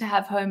common to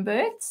have home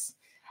births,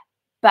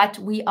 but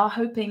we are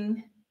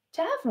hoping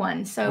to have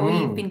one. So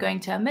we've been going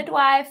to a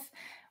midwife.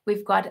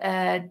 We've got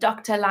a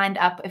doctor lined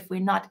up if we're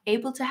not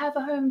able to have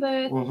a home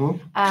birth,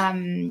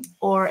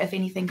 or if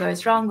anything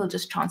goes wrong, we'll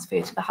just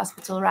transfer to the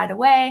hospital right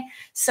away.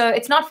 So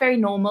it's not very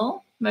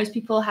normal. Most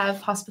people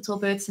have hospital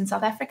births in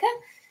South Africa.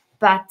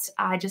 But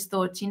I just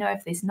thought, you know,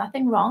 if there's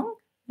nothing wrong,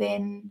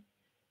 then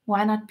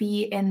why not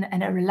be in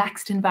a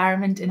relaxed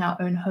environment in our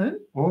own home?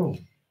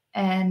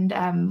 And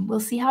we'll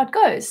see how it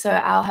goes. So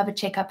I'll have a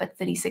checkup at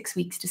 36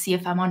 weeks to see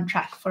if I'm on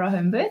track for a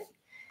home birth.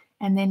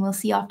 And then we'll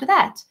see after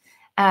that.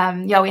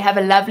 Yeah, we have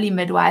a lovely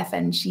midwife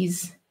and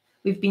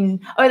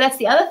that's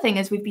the other thing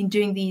is we've been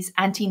doing these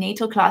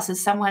antenatal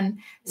classes. Someone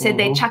said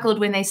they chuckled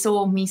when they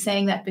saw me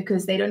saying that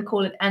because they don't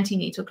call it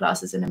antenatal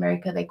classes in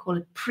America. They call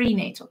it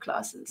prenatal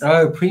classes.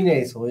 Oh,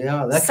 prenatal.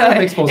 Yeah, that kind of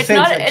makes more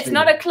sense. It's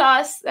not a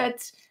class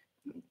that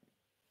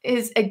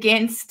is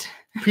against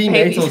prenatal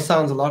babies.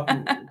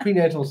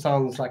 Prenatal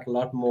sounds like a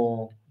lot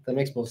more. That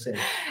makes more sense.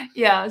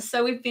 Yeah,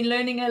 so we've been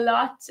learning a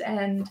lot.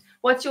 And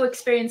what's your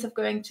experience of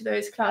going to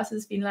those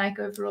classes been like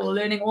overall,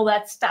 learning all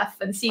that stuff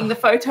and seeing the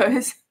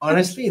photos?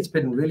 Honestly, it's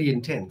been really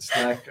intense.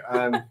 Like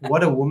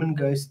what a woman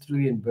goes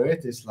through in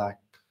birth is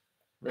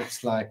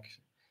it's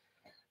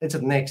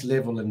a next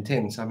level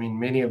intense. I mean,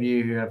 many of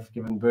you who have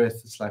given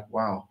birth, it's like,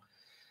 wow,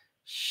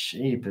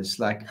 sheep. It's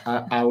like,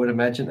 I would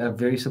imagine a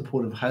very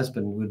supportive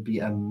husband would be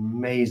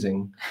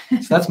amazing.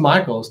 So that's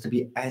my goal, is to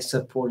be as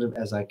supportive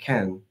as I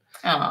can.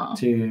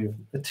 To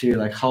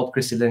like help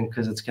Chrissy Lynn,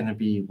 because it's going to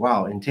be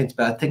intense.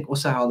 But I think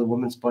also how the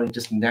woman's body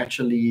just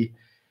naturally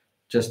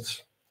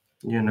just,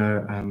 you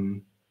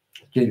know,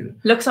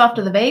 looks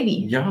after the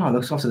baby. Yeah,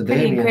 looks after the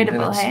Pretty baby.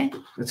 incredible, and hey?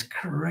 it's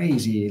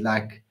crazy.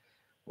 Like,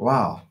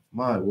 wow,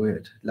 my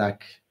word.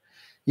 Like,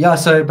 yeah.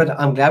 So, but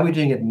I'm glad we're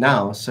doing it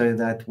now, so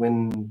that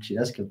when she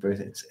does give birth,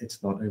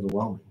 it's not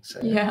overwhelming.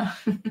 So yeah.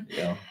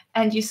 Yeah.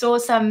 And you saw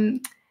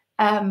some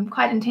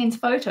quite intense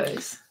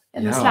photos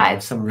in the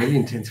slides. Some really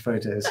intense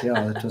photos.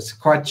 Yeah, it was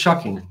quite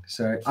shocking.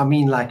 So, I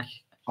mean, like,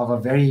 of a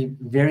very,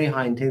 very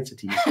high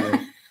intensity. So,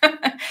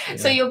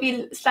 So you'll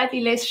be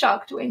slightly less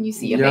shocked when you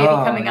see a Yeah,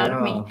 baby coming out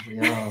of me.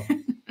 Yeah.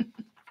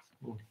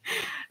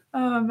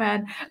 Oh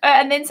man.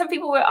 And then some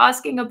people were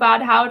asking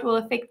about how it will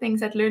affect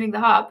things at Learning the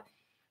Harp.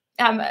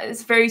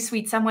 It's very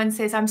sweet. Someone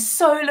says, I'm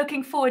so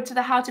looking forward to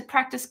the How to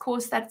Practice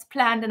course that's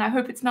planned, and I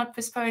hope it's not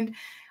postponed.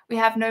 We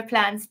have no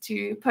plans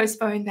to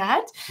postpone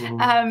that.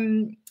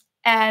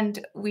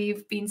 And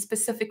we've been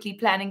specifically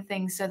planning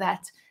things so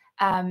that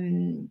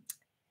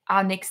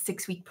our next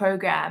 6-week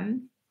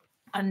program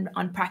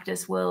on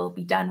practice will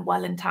be done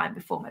well in time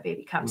before my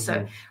baby comes. So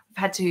we've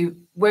had to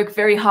work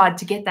very hard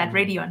to get that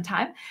ready on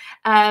time.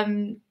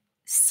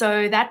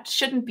 So that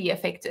shouldn't be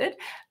affected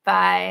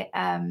by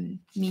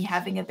me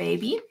having a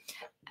baby.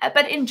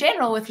 But in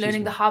general, with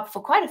Learning the Harp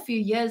for quite a few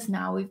years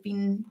now, we've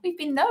been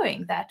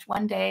knowing that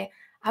one day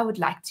I would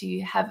like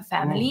to have a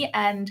family,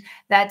 and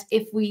that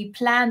if we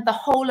planned the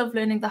whole of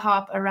Learning the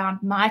Harp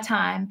around my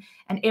time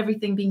and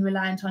everything being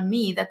reliant on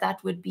me,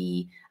 that would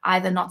be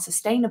either not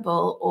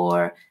sustainable,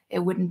 or it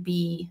wouldn't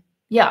be,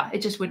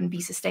 it just wouldn't be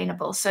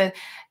sustainable. So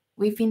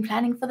we've been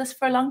planning for this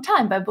for a long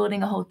time by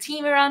building a whole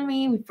team around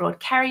me. We've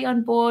brought Carrie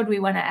on board. We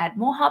want to add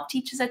more harp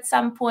teachers at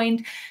some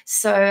point.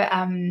 So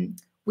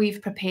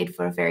we've prepared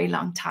for a very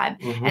long time.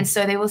 And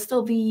so there will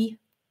still be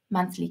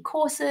monthly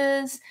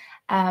courses.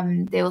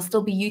 There will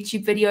still be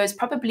YouTube videos,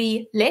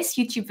 probably less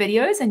YouTube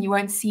videos, and you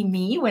won't see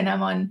me when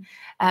I'm on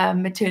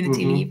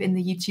maternity leave in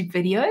the YouTube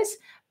videos.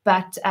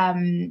 But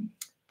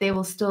there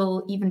will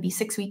still even be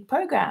 6-week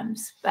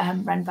programs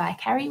run by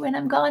Carrie when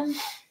I'm gone.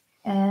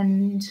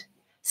 And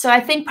so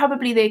I think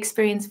probably the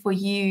experience for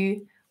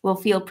you will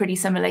feel pretty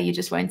similar. You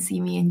just won't see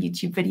me in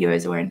YouTube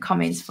videos or in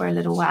comments for a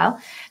little while.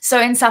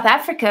 So in South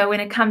Africa,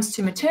 when it comes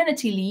to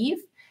maternity leave,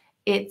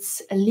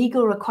 it's a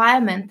legal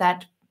requirement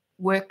that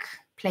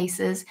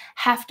workplaces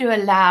have to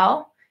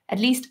allow at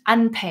least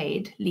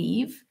unpaid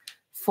leave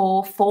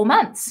for 4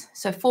 months.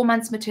 So 4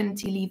 months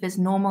maternity leave is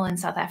normal in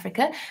South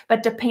Africa,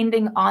 but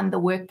depending on the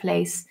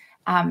workplace,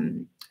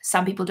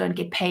 some people don't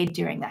get paid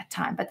during that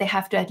time, but they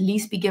have to at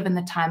least be given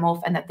the time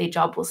off, and that their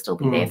job will still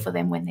be there for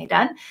them when they're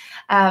done.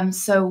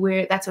 So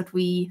that's what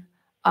we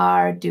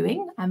are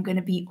doing. I'm going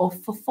to be off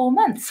for 4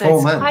 months. So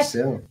it's quite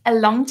a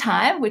long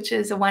time, which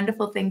is a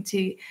wonderful thing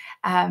to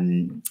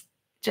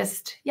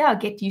just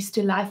get used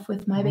to life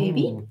with my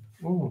baby.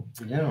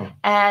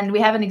 And we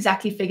haven't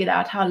exactly figured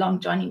out how long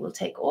Jonny will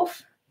take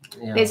off.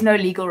 There's no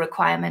legal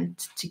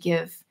requirement to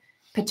give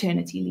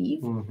paternity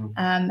leave.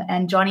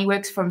 And Jonny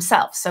works for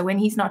himself. So when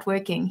he's not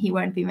working, he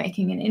won't be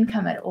making an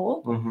income at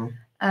all.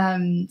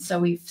 So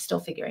we're still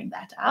figuring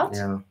that out.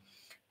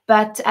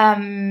 But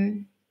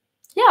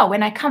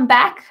when I come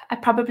back, I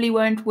probably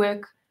won't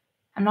work.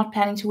 I'm not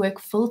planning to work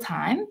full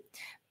time,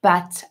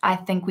 but I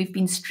think we've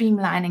been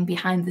streamlining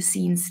behind the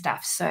scenes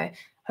stuff. So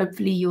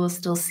hopefully you'll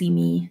still see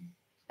me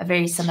a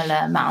very similar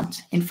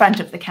amount in front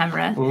of the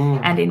camera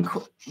and in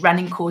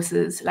running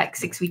courses like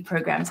 6-week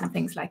programs and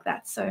things like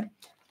that. So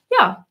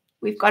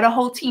we've got a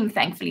whole team,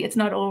 thankfully. It's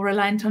not all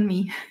reliant on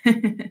me.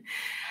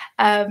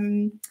 I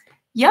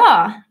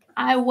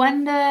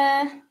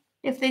wonder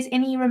if there's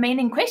any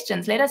remaining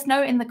questions. Let us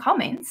know in the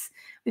comments.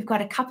 We've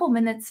got a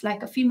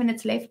few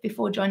minutes left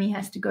before Jonny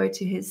has to go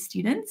to his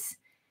students.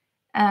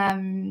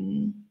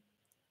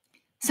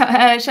 So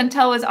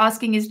Chantal was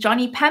asking, is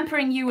Jonny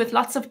pampering you with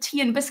lots of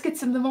tea and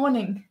biscuits in the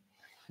morning?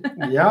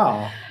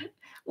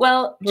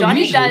 Well,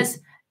 Jonny does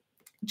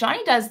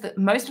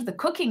most of the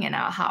cooking in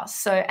our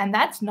house. And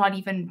that's not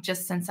even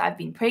just since I've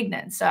been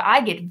pregnant. So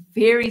I get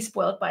very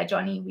spoiled by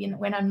Jonny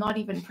when I'm not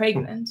even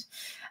pregnant.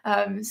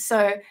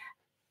 So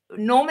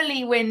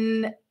normally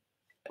when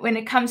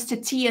it comes to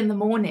tea in the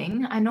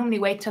morning, I normally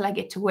wait till I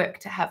get to work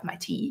to have my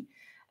tea.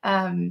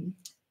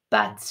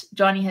 But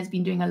Jonny has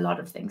been doing a lot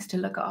of things to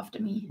look after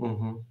me.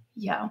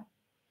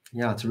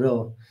 It's a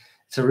real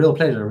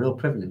pleasure, a real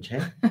privilege.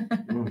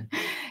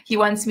 He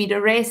wants me to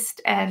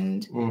rest,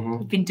 and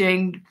I've been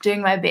doing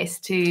my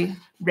best to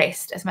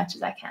rest as much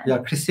as I can.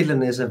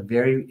 Christine is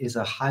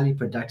a highly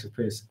productive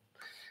person.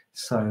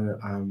 So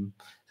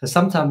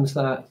sometimes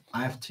I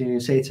have to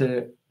say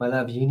to my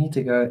love, you need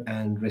to go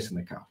and rest on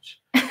the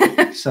couch.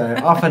 So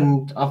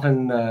often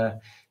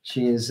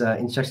she is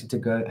instructed to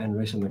go and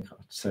rest on the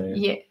couch. So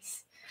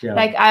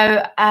like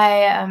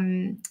I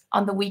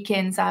on the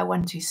weekends I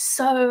want to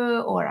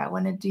sew, or I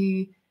want to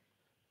do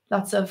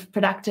lots of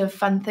productive,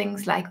 fun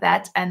things like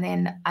that, and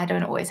then I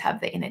don't always have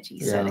the energy.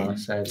 Sadly.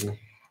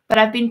 But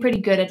I've been pretty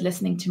good at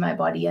listening to my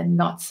body and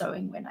not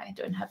sewing when I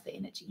don't have the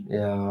energy.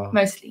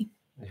 Mostly.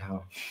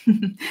 No,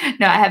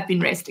 I have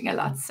been resting a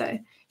lot, so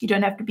you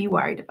don't have to be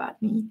worried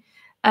about me.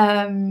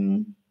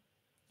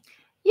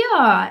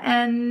 Yeah,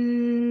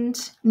 and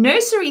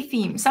nursery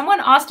theme. Someone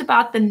asked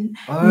about the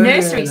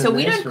nursery. So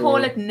we don't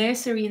call it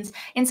nursery.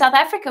 In South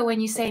Africa, when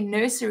you say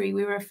nursery,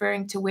 we're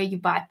referring to where you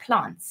buy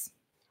plants.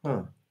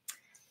 Huh.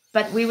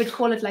 But we would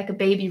call it like a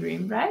baby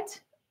room, right?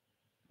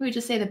 We would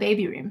just say the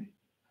baby room.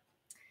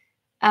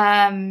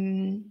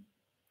 Will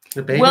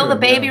the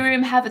baby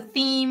room have a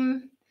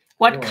theme?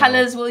 What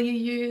colors will you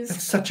use?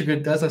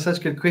 Those are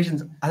such good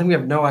questions. I think we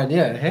have no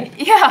idea, hey?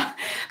 Yeah.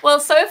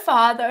 Well, so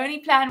far, the only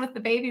plan with the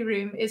baby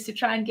room is to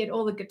try and get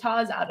all the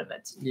guitars out of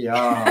it.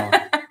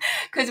 Yeah.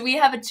 Because we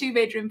have a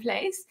 2-bedroom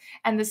place,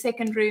 and the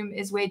second room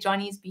is where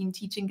Jonny's been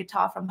teaching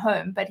guitar from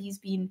home, but he's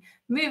been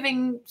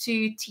moving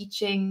to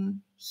teaching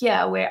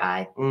here where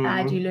I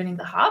do learning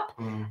the harp.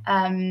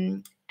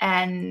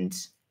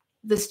 And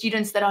the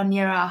students that are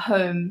near our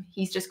home,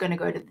 he's just going to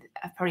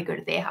probably go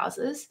to their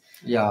houses.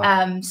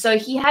 Yeah. So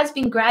he has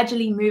been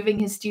gradually moving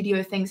his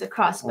studio things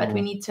across, but we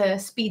need to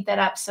speed that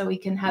up so we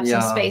can have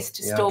some space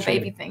to store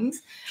baby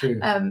things. True.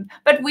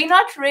 But we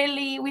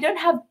don't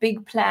have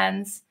big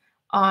plans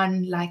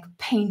on like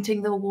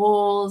painting the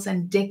walls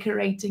and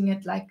decorating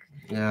it like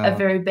a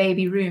very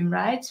baby room,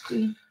 right?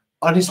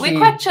 Honestly, we're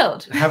quite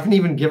chilled. Haven't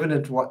even given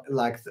it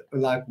like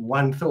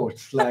one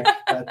thought. Like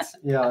that's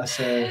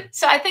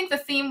So I think the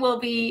theme will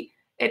be,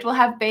 it will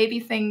have baby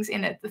things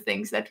in it, the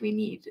things that we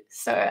need.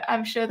 So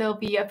I'm sure there'll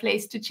be a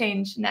place to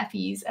change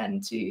nappies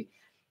and to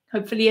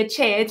hopefully a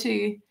chair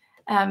to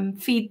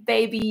feed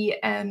baby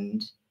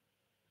and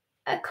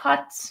a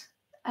cot.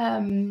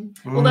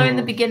 Although in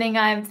the beginning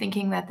I'm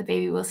thinking that the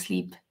baby will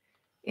sleep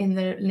in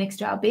the next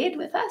to our bed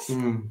with us.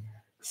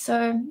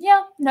 So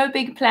yeah, no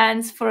big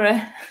plans for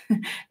a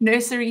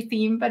nursery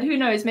theme, but who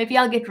knows, maybe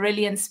I'll get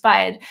really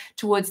inspired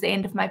towards the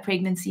end of my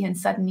pregnancy and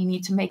suddenly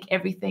need to make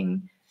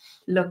everything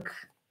look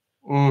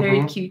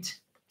very cute.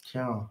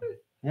 Yeah.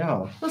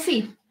 We'll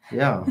see.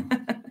 Yeah.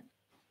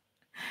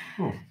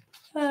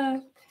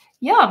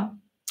 Yeah.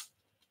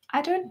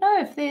 I don't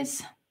know if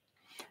there's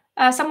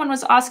someone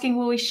was asking,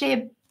 will we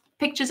share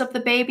pictures of the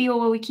baby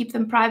or will we keep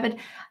them private?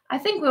 I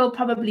think we'll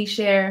probably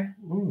share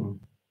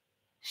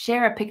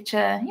a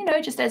picture,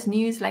 just as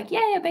news, like,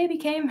 yeah, a baby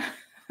came.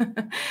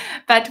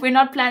 But we're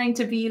not planning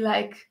to be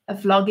like a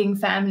vlogging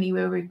family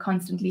where we're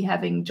constantly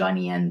having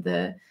Jonny and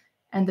the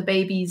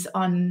babies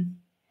on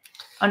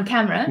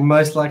camera.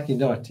 Most likely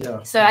not,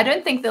 yeah. So I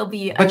don't think there'll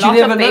be a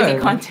lot of baby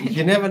content.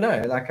 You never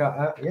know. Like,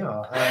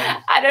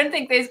 I don't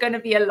think there's going to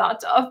be a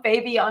lot of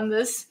baby on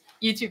this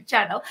YouTube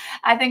channel.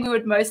 I think we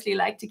would mostly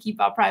like to keep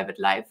our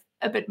private life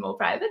a bit more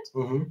private.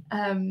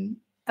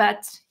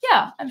 But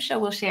yeah, I'm sure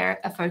we'll share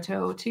a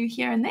photo or two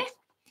here and there.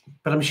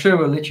 But I'm sure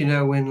we'll let you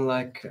know when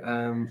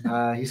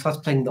he starts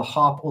playing the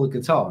harp or the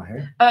guitar.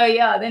 Huh? Oh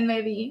yeah, then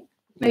maybe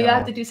I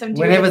have to do some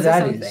duets whenever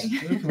that or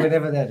something. is.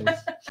 Whenever that is.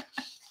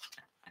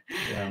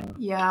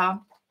 Yeah.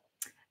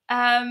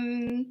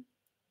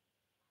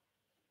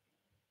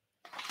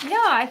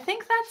 I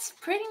think that's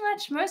pretty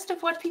much most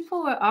of what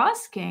people were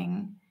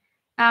asking.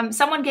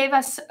 Someone gave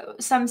us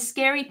some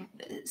scary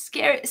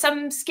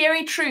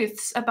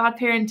truths about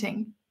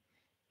parenting.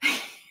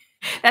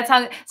 That's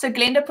how. So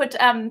Glenda put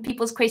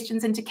people's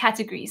questions into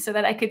categories so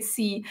that I could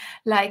see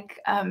like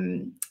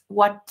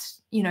what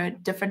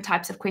different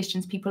types of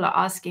questions people are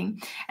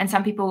asking. And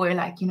some people were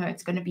like,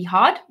 it's going to be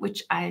hard,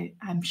 which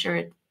I'm sure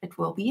it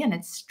will be, and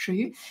it's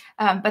true.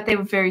 But they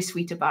were very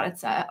sweet about it.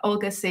 So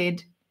Olga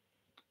said,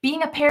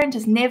 being a parent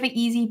is never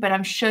easy, but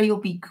I'm sure you'll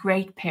be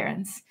great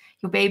parents.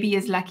 Your baby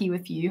is lucky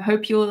with you.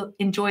 Hope you'll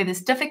enjoy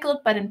this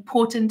difficult but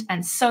important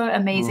and so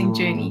amazing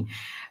journey.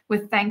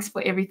 With thanks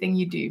for everything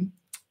you do.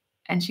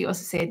 And she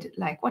also said,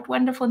 like, what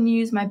wonderful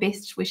news. My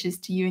best wishes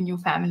to you and your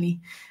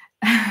family.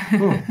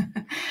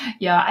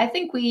 Yeah, I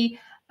think we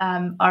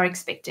are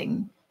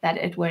expecting that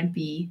it won't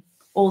be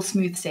all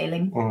smooth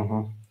sailing.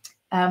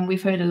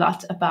 We've heard a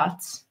lot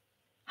about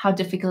how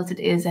difficult it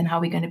is and how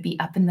we're going to be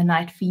up in the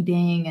night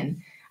feeding.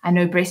 And I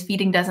know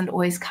breastfeeding doesn't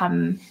always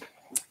come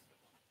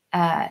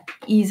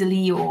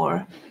easily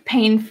or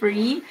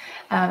pain-free.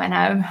 And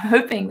I'm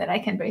hoping that I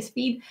can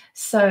breastfeed.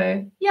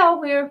 So yeah,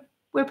 we're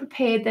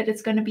prepared that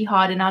it's going to be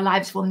hard and our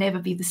lives will never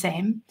be the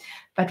same,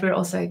 but we're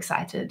also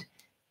excited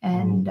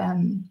and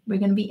we're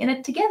going to be in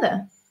it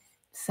together.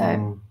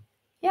 So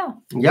yeah.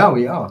 Yeah,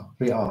 we are.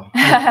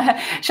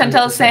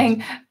 Chantel's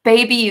saying,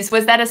 babies,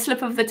 was that a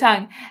slip of the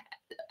tongue?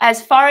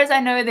 As far as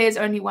I know, there's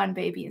only one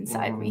baby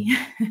inside me.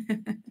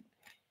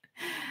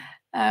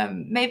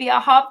 Maybe a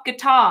harp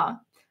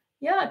guitar.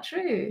 Yeah,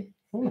 true.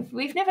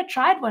 We've never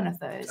tried one of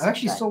those. I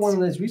actually saw one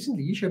of those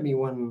recently. You showed me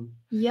one.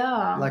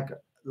 Yeah.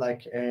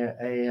 Like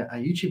a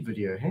YouTube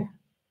video, huh?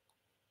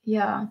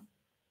 Yeah.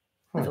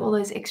 With all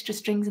those extra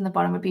strings in the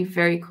bottom. Would be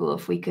very cool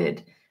if we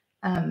could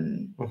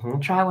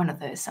try one of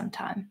those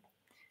sometime.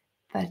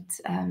 But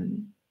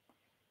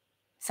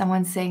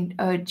someone's saying,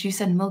 oh,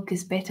 juice and milk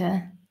is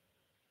better.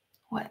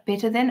 What,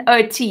 better than?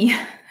 Oh, tea.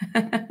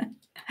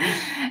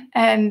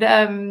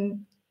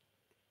 And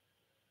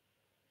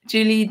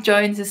Julie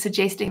Jones is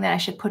suggesting that I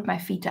should put my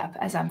feet up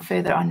as I'm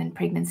further on in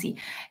pregnancy.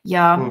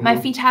 Yeah, my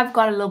feet have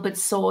got a little bit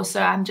sore,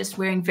 so I'm just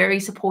wearing very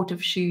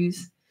supportive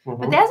shoes.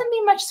 but there hasn't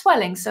been much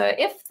swelling. So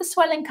if the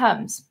swelling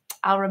comes,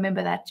 I'll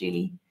remember that,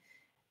 Julie.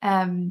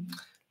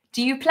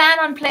 Do you plan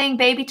on playing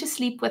Baby to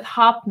Sleep with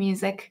harp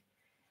music?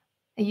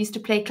 I used to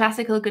play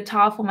classical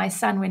guitar for my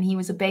son when he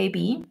was a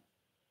baby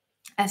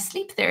as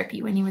sleep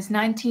therapy. When he was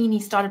 19, he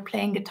started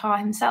playing guitar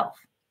himself.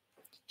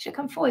 You should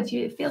come forward.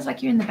 It feels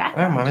like you're in the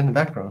background. I'm in the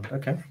background.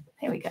 Okay.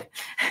 There we go.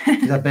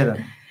 Is that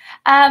better?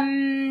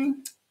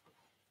 I'm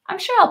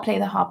sure I'll play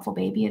the harp for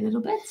Baby a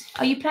little bit.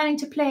 Are you planning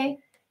to play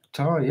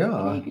guitar? Yeah.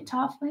 Play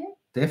guitar for him?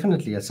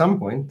 Definitely at some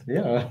point.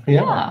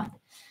 Yeah.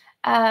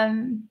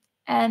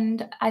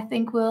 And I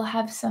think we'll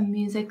have some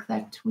music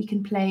that we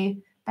can play,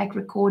 like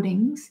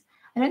recordings.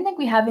 I don't think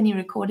we have any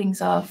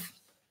recordings of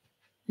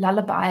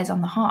lullabies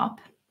on the harp,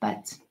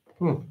 but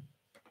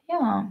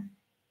yeah.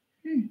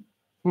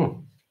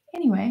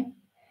 Anyway,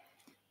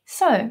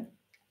 so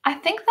I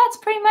think that's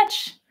pretty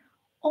much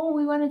all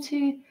we wanted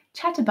to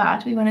chat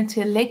about. We wanted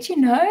to let you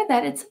know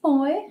that it's a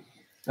boy.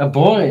 A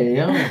boy,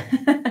 yeah.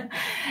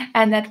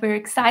 And that we're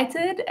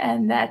excited,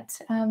 and that,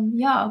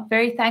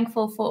 very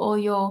thankful for all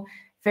your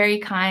very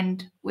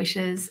kind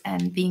wishes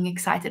and being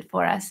excited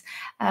for us.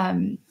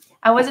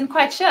 I wasn't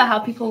quite sure how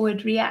people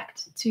would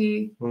react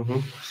to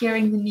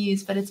hearing the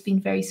news, but it's been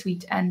very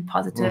sweet and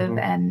positive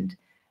and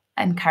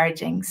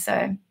encouraging.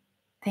 So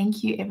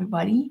thank you,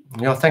 everybody.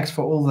 Yeah, thanks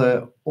for all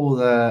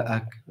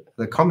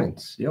the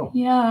comments. Yeah.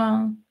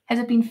 Yeah. Has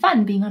it been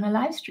fun being on a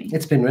live stream?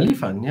 It's been really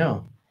fun.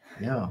 Yeah.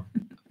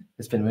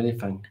 It's been really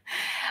fun.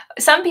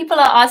 Some people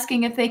are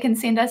asking if they can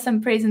send us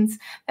some presents.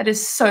 That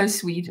is so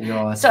sweet.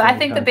 Yeah, so I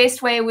think the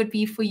best way would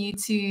be for you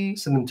to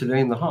send them to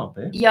Learning the Harp.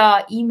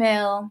 Yeah,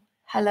 email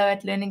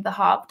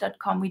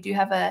hello@learningtheharp.com. We do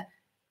have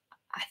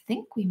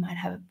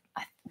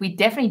we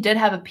definitely did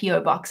have a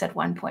PO box at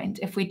one point.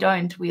 If we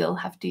don't, we'll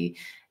have to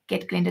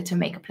get Glenda to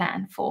make a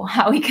plan for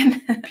how we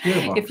can,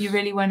 if you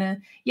really want to.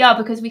 Yeah,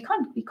 because we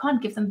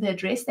can't give them the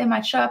address. They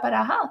might show up at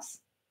our house.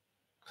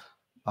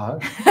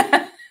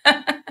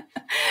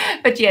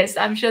 But yes,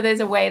 I'm sure there's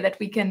a way that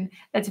we can.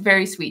 That's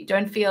very sweet.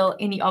 Don't feel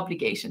any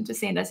obligation to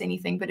send us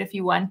anything. But if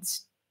you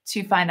want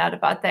to find out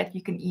about that,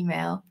 you can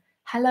email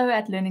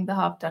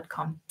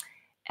hello@learningtheharp.com.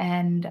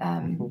 And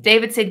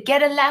David said,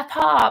 get a lap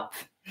harp.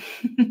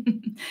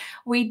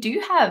 We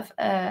do have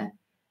a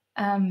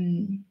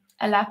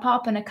lap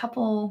harp and a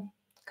couple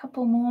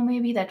more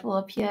maybe that will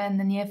appear in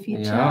the near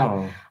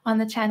future on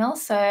the channel.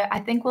 So I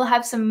think we'll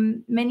have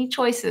many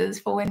choices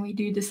for when we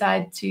do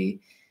decide to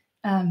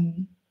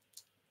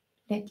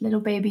let little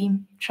baby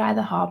try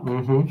the harp.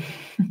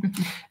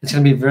 It's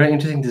going to be very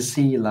interesting to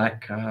see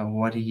what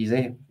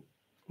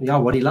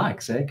what he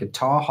likes,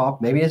 guitar,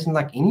 harp. Maybe he doesn't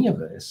like any of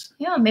those.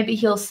 Yeah, maybe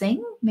he'll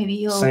sing. Maybe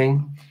he'll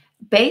sing.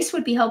 Bass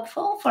would be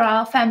helpful for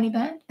our family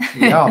band.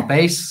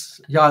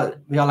 Bass.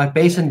 Like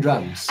bass and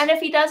drums. And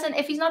if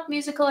he's not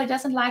musical, he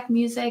doesn't like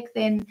music,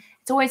 then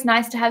it's always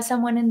nice to have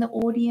someone in the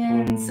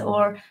audience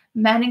or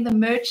manning the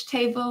merch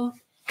table.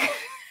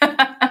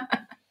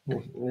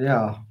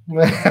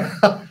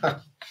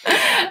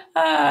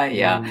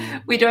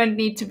 We don't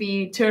need to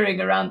be touring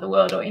around the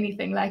world or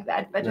anything like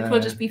that, but it will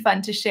just be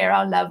fun to share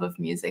our love of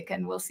music,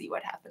 and we'll see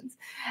what happens.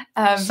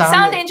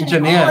 Sound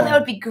engineer. Oh, that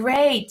would be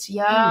great.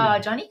 Yeah,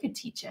 Jonny could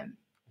teach him.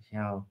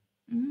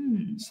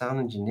 Sound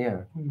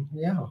engineer.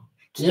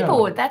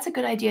 Keyboard, that's a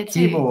good idea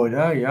too. Keyboard,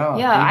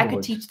 keyboard. I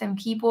could teach them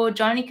keyboard.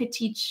 Jonny could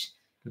teach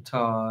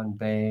guitar and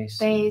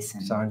bass and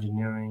sound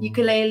engineering.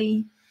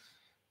 Ukulele.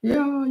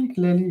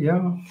 Ukulele,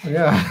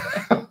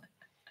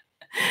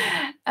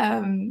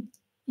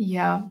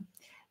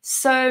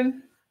 So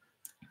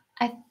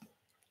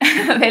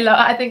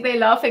I think they're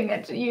laughing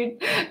at you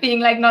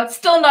being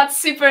still not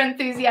super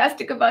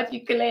enthusiastic about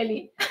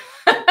ukulele.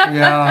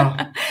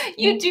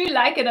 You do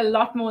like it a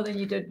lot more than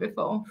you did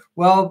before.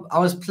 Well, I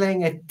was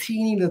playing a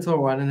teeny little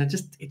one, and it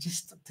just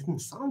didn't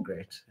sound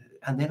great.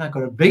 And then I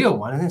got a bigger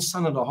one, and it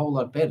sounded a whole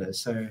lot better.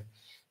 So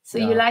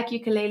you like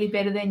ukulele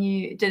better than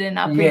you did in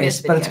our previous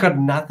video. But it's got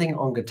nothing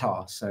on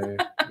guitar. So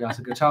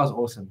so guitar is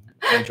awesome.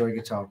 I enjoy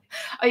guitar.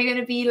 Are you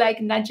going to be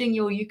nudging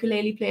your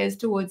ukulele players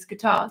towards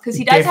guitar? Because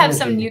he does have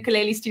some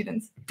ukulele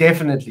students.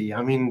 Definitely.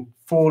 I mean,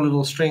 4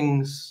 little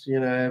strings,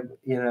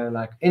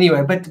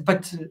 anyway, but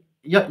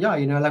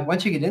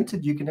once you get into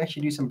it, you can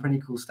actually do some pretty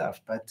cool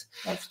stuff. But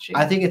that's true.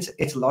 I think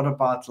it's a lot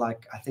about I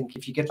think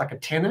if you get a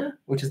tenor,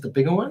 which is the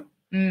bigger one,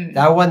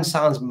 that one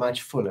sounds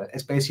much fuller.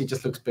 It basically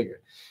just looks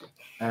bigger.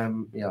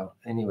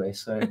 Anyway,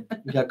 so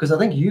because I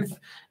think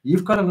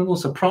you've got a little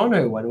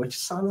soprano one, which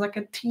sounds like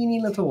a teeny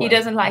little one. He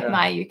doesn't like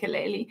my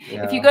ukulele.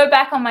 If you go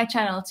back on my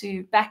channel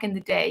to back in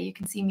the day, you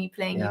can see me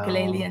playing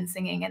ukulele and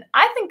singing, and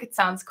I think it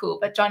sounds cool,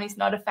 but Jonny's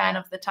not a fan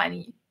of the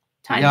tiny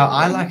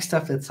I like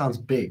stuff that sounds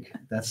big.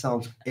 That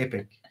sounds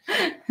epic.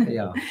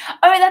 Oh,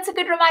 that's a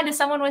good reminder.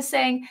 Someone was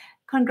saying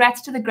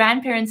congrats to the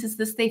grandparents. Is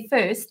this their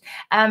first?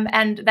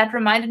 And that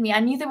reminded me, I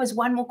knew there was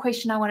one more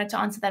question I wanted to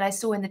answer that I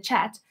saw in the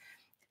chat.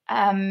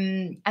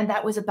 And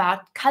that was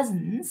about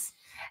cousins.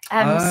 So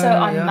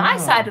on my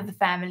side of the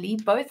family,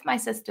 both my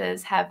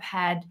sisters have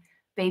had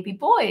baby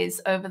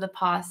boys over the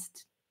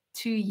past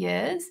 2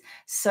 years.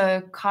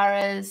 So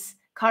Kara's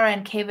Cara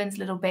and Kevin's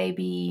little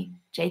baby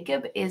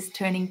Jacob is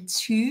turning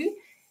 2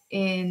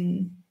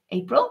 in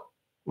April.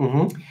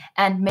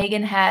 And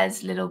Megan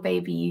has little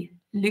baby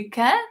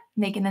Luca.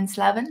 Megan and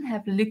Slaven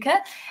have Luca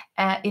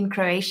in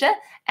Croatia,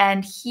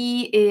 and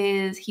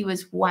he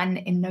was 1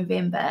 in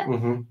November.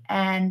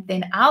 And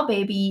then our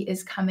baby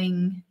is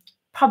coming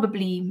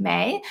probably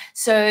May,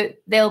 so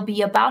there'll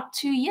be about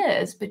 2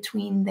 years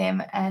between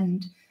them,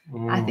 and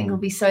I think it'll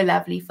be so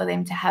lovely for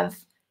them to have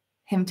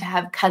him to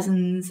have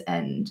cousins,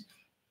 and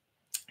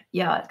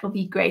yeah, it'll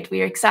be great.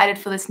 We're excited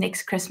for this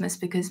next Christmas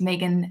because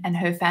Megan and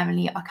her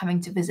family are coming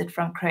to visit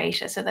from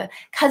Croatia, so the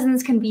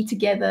cousins can be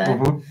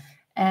together.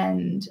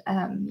 And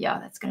yeah,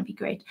 that's going to be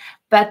great.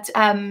 But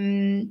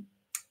on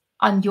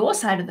your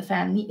side of the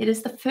family, it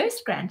is the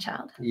first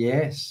grandchild.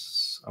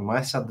 Yes, on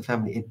my side of the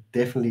family, it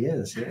definitely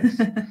is. Yes.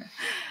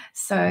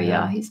 So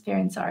yeah, his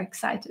parents are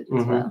excited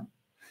as well.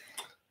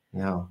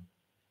 Yeah,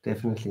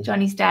 definitely.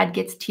 Jonny's dad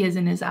gets tears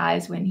in his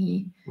eyes when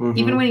he,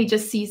 even when he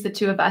just sees the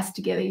two of us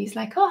together, he's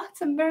like, "Oh,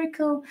 it's a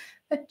miracle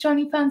that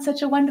Jonny found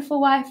such a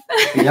wonderful wife."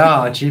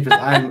 Yeah, jeepers,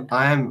 I'm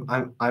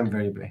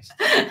very blessed.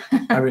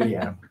 I really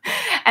am.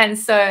 And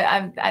so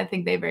I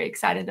think they're very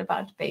excited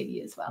about the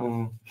baby as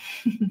well.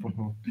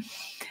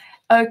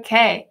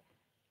 Okay.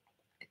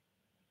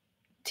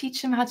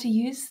 Teach them how to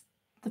use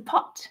the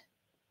pot.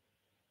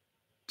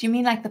 Do you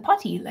mean like the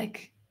potty?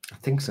 Like, I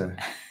think so.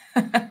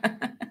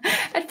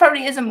 That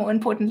probably is a more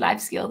important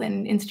life skill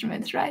than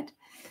instruments, right?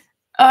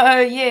 Oh,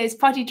 yes,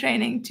 potty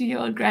training,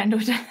 2-year-old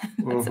granddaughter.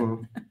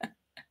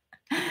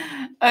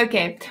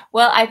 Okay,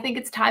 well, I think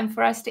it's time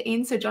for us to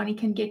end so Jonny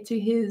can get to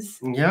his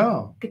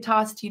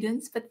guitar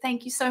students. But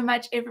thank you so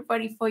much,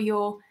 everybody, for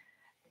your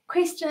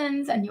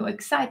questions and your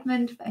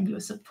excitement and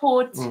your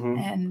support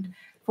and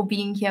for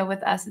being here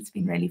with us. It's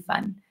been really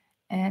fun.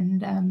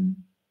 And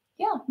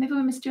yeah, maybe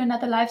we must do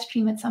another live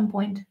stream at some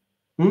point.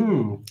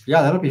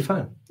 Yeah, that'll be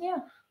fun. Yeah.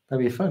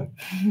 That'll be fun.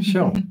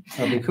 Sure.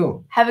 That'll be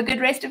cool. Have a good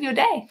rest of your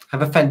day.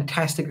 Have a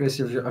fantastic rest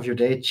of your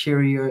day.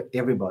 Cheerio,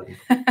 everybody.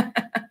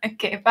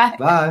 Okay, bye.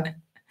 Bye.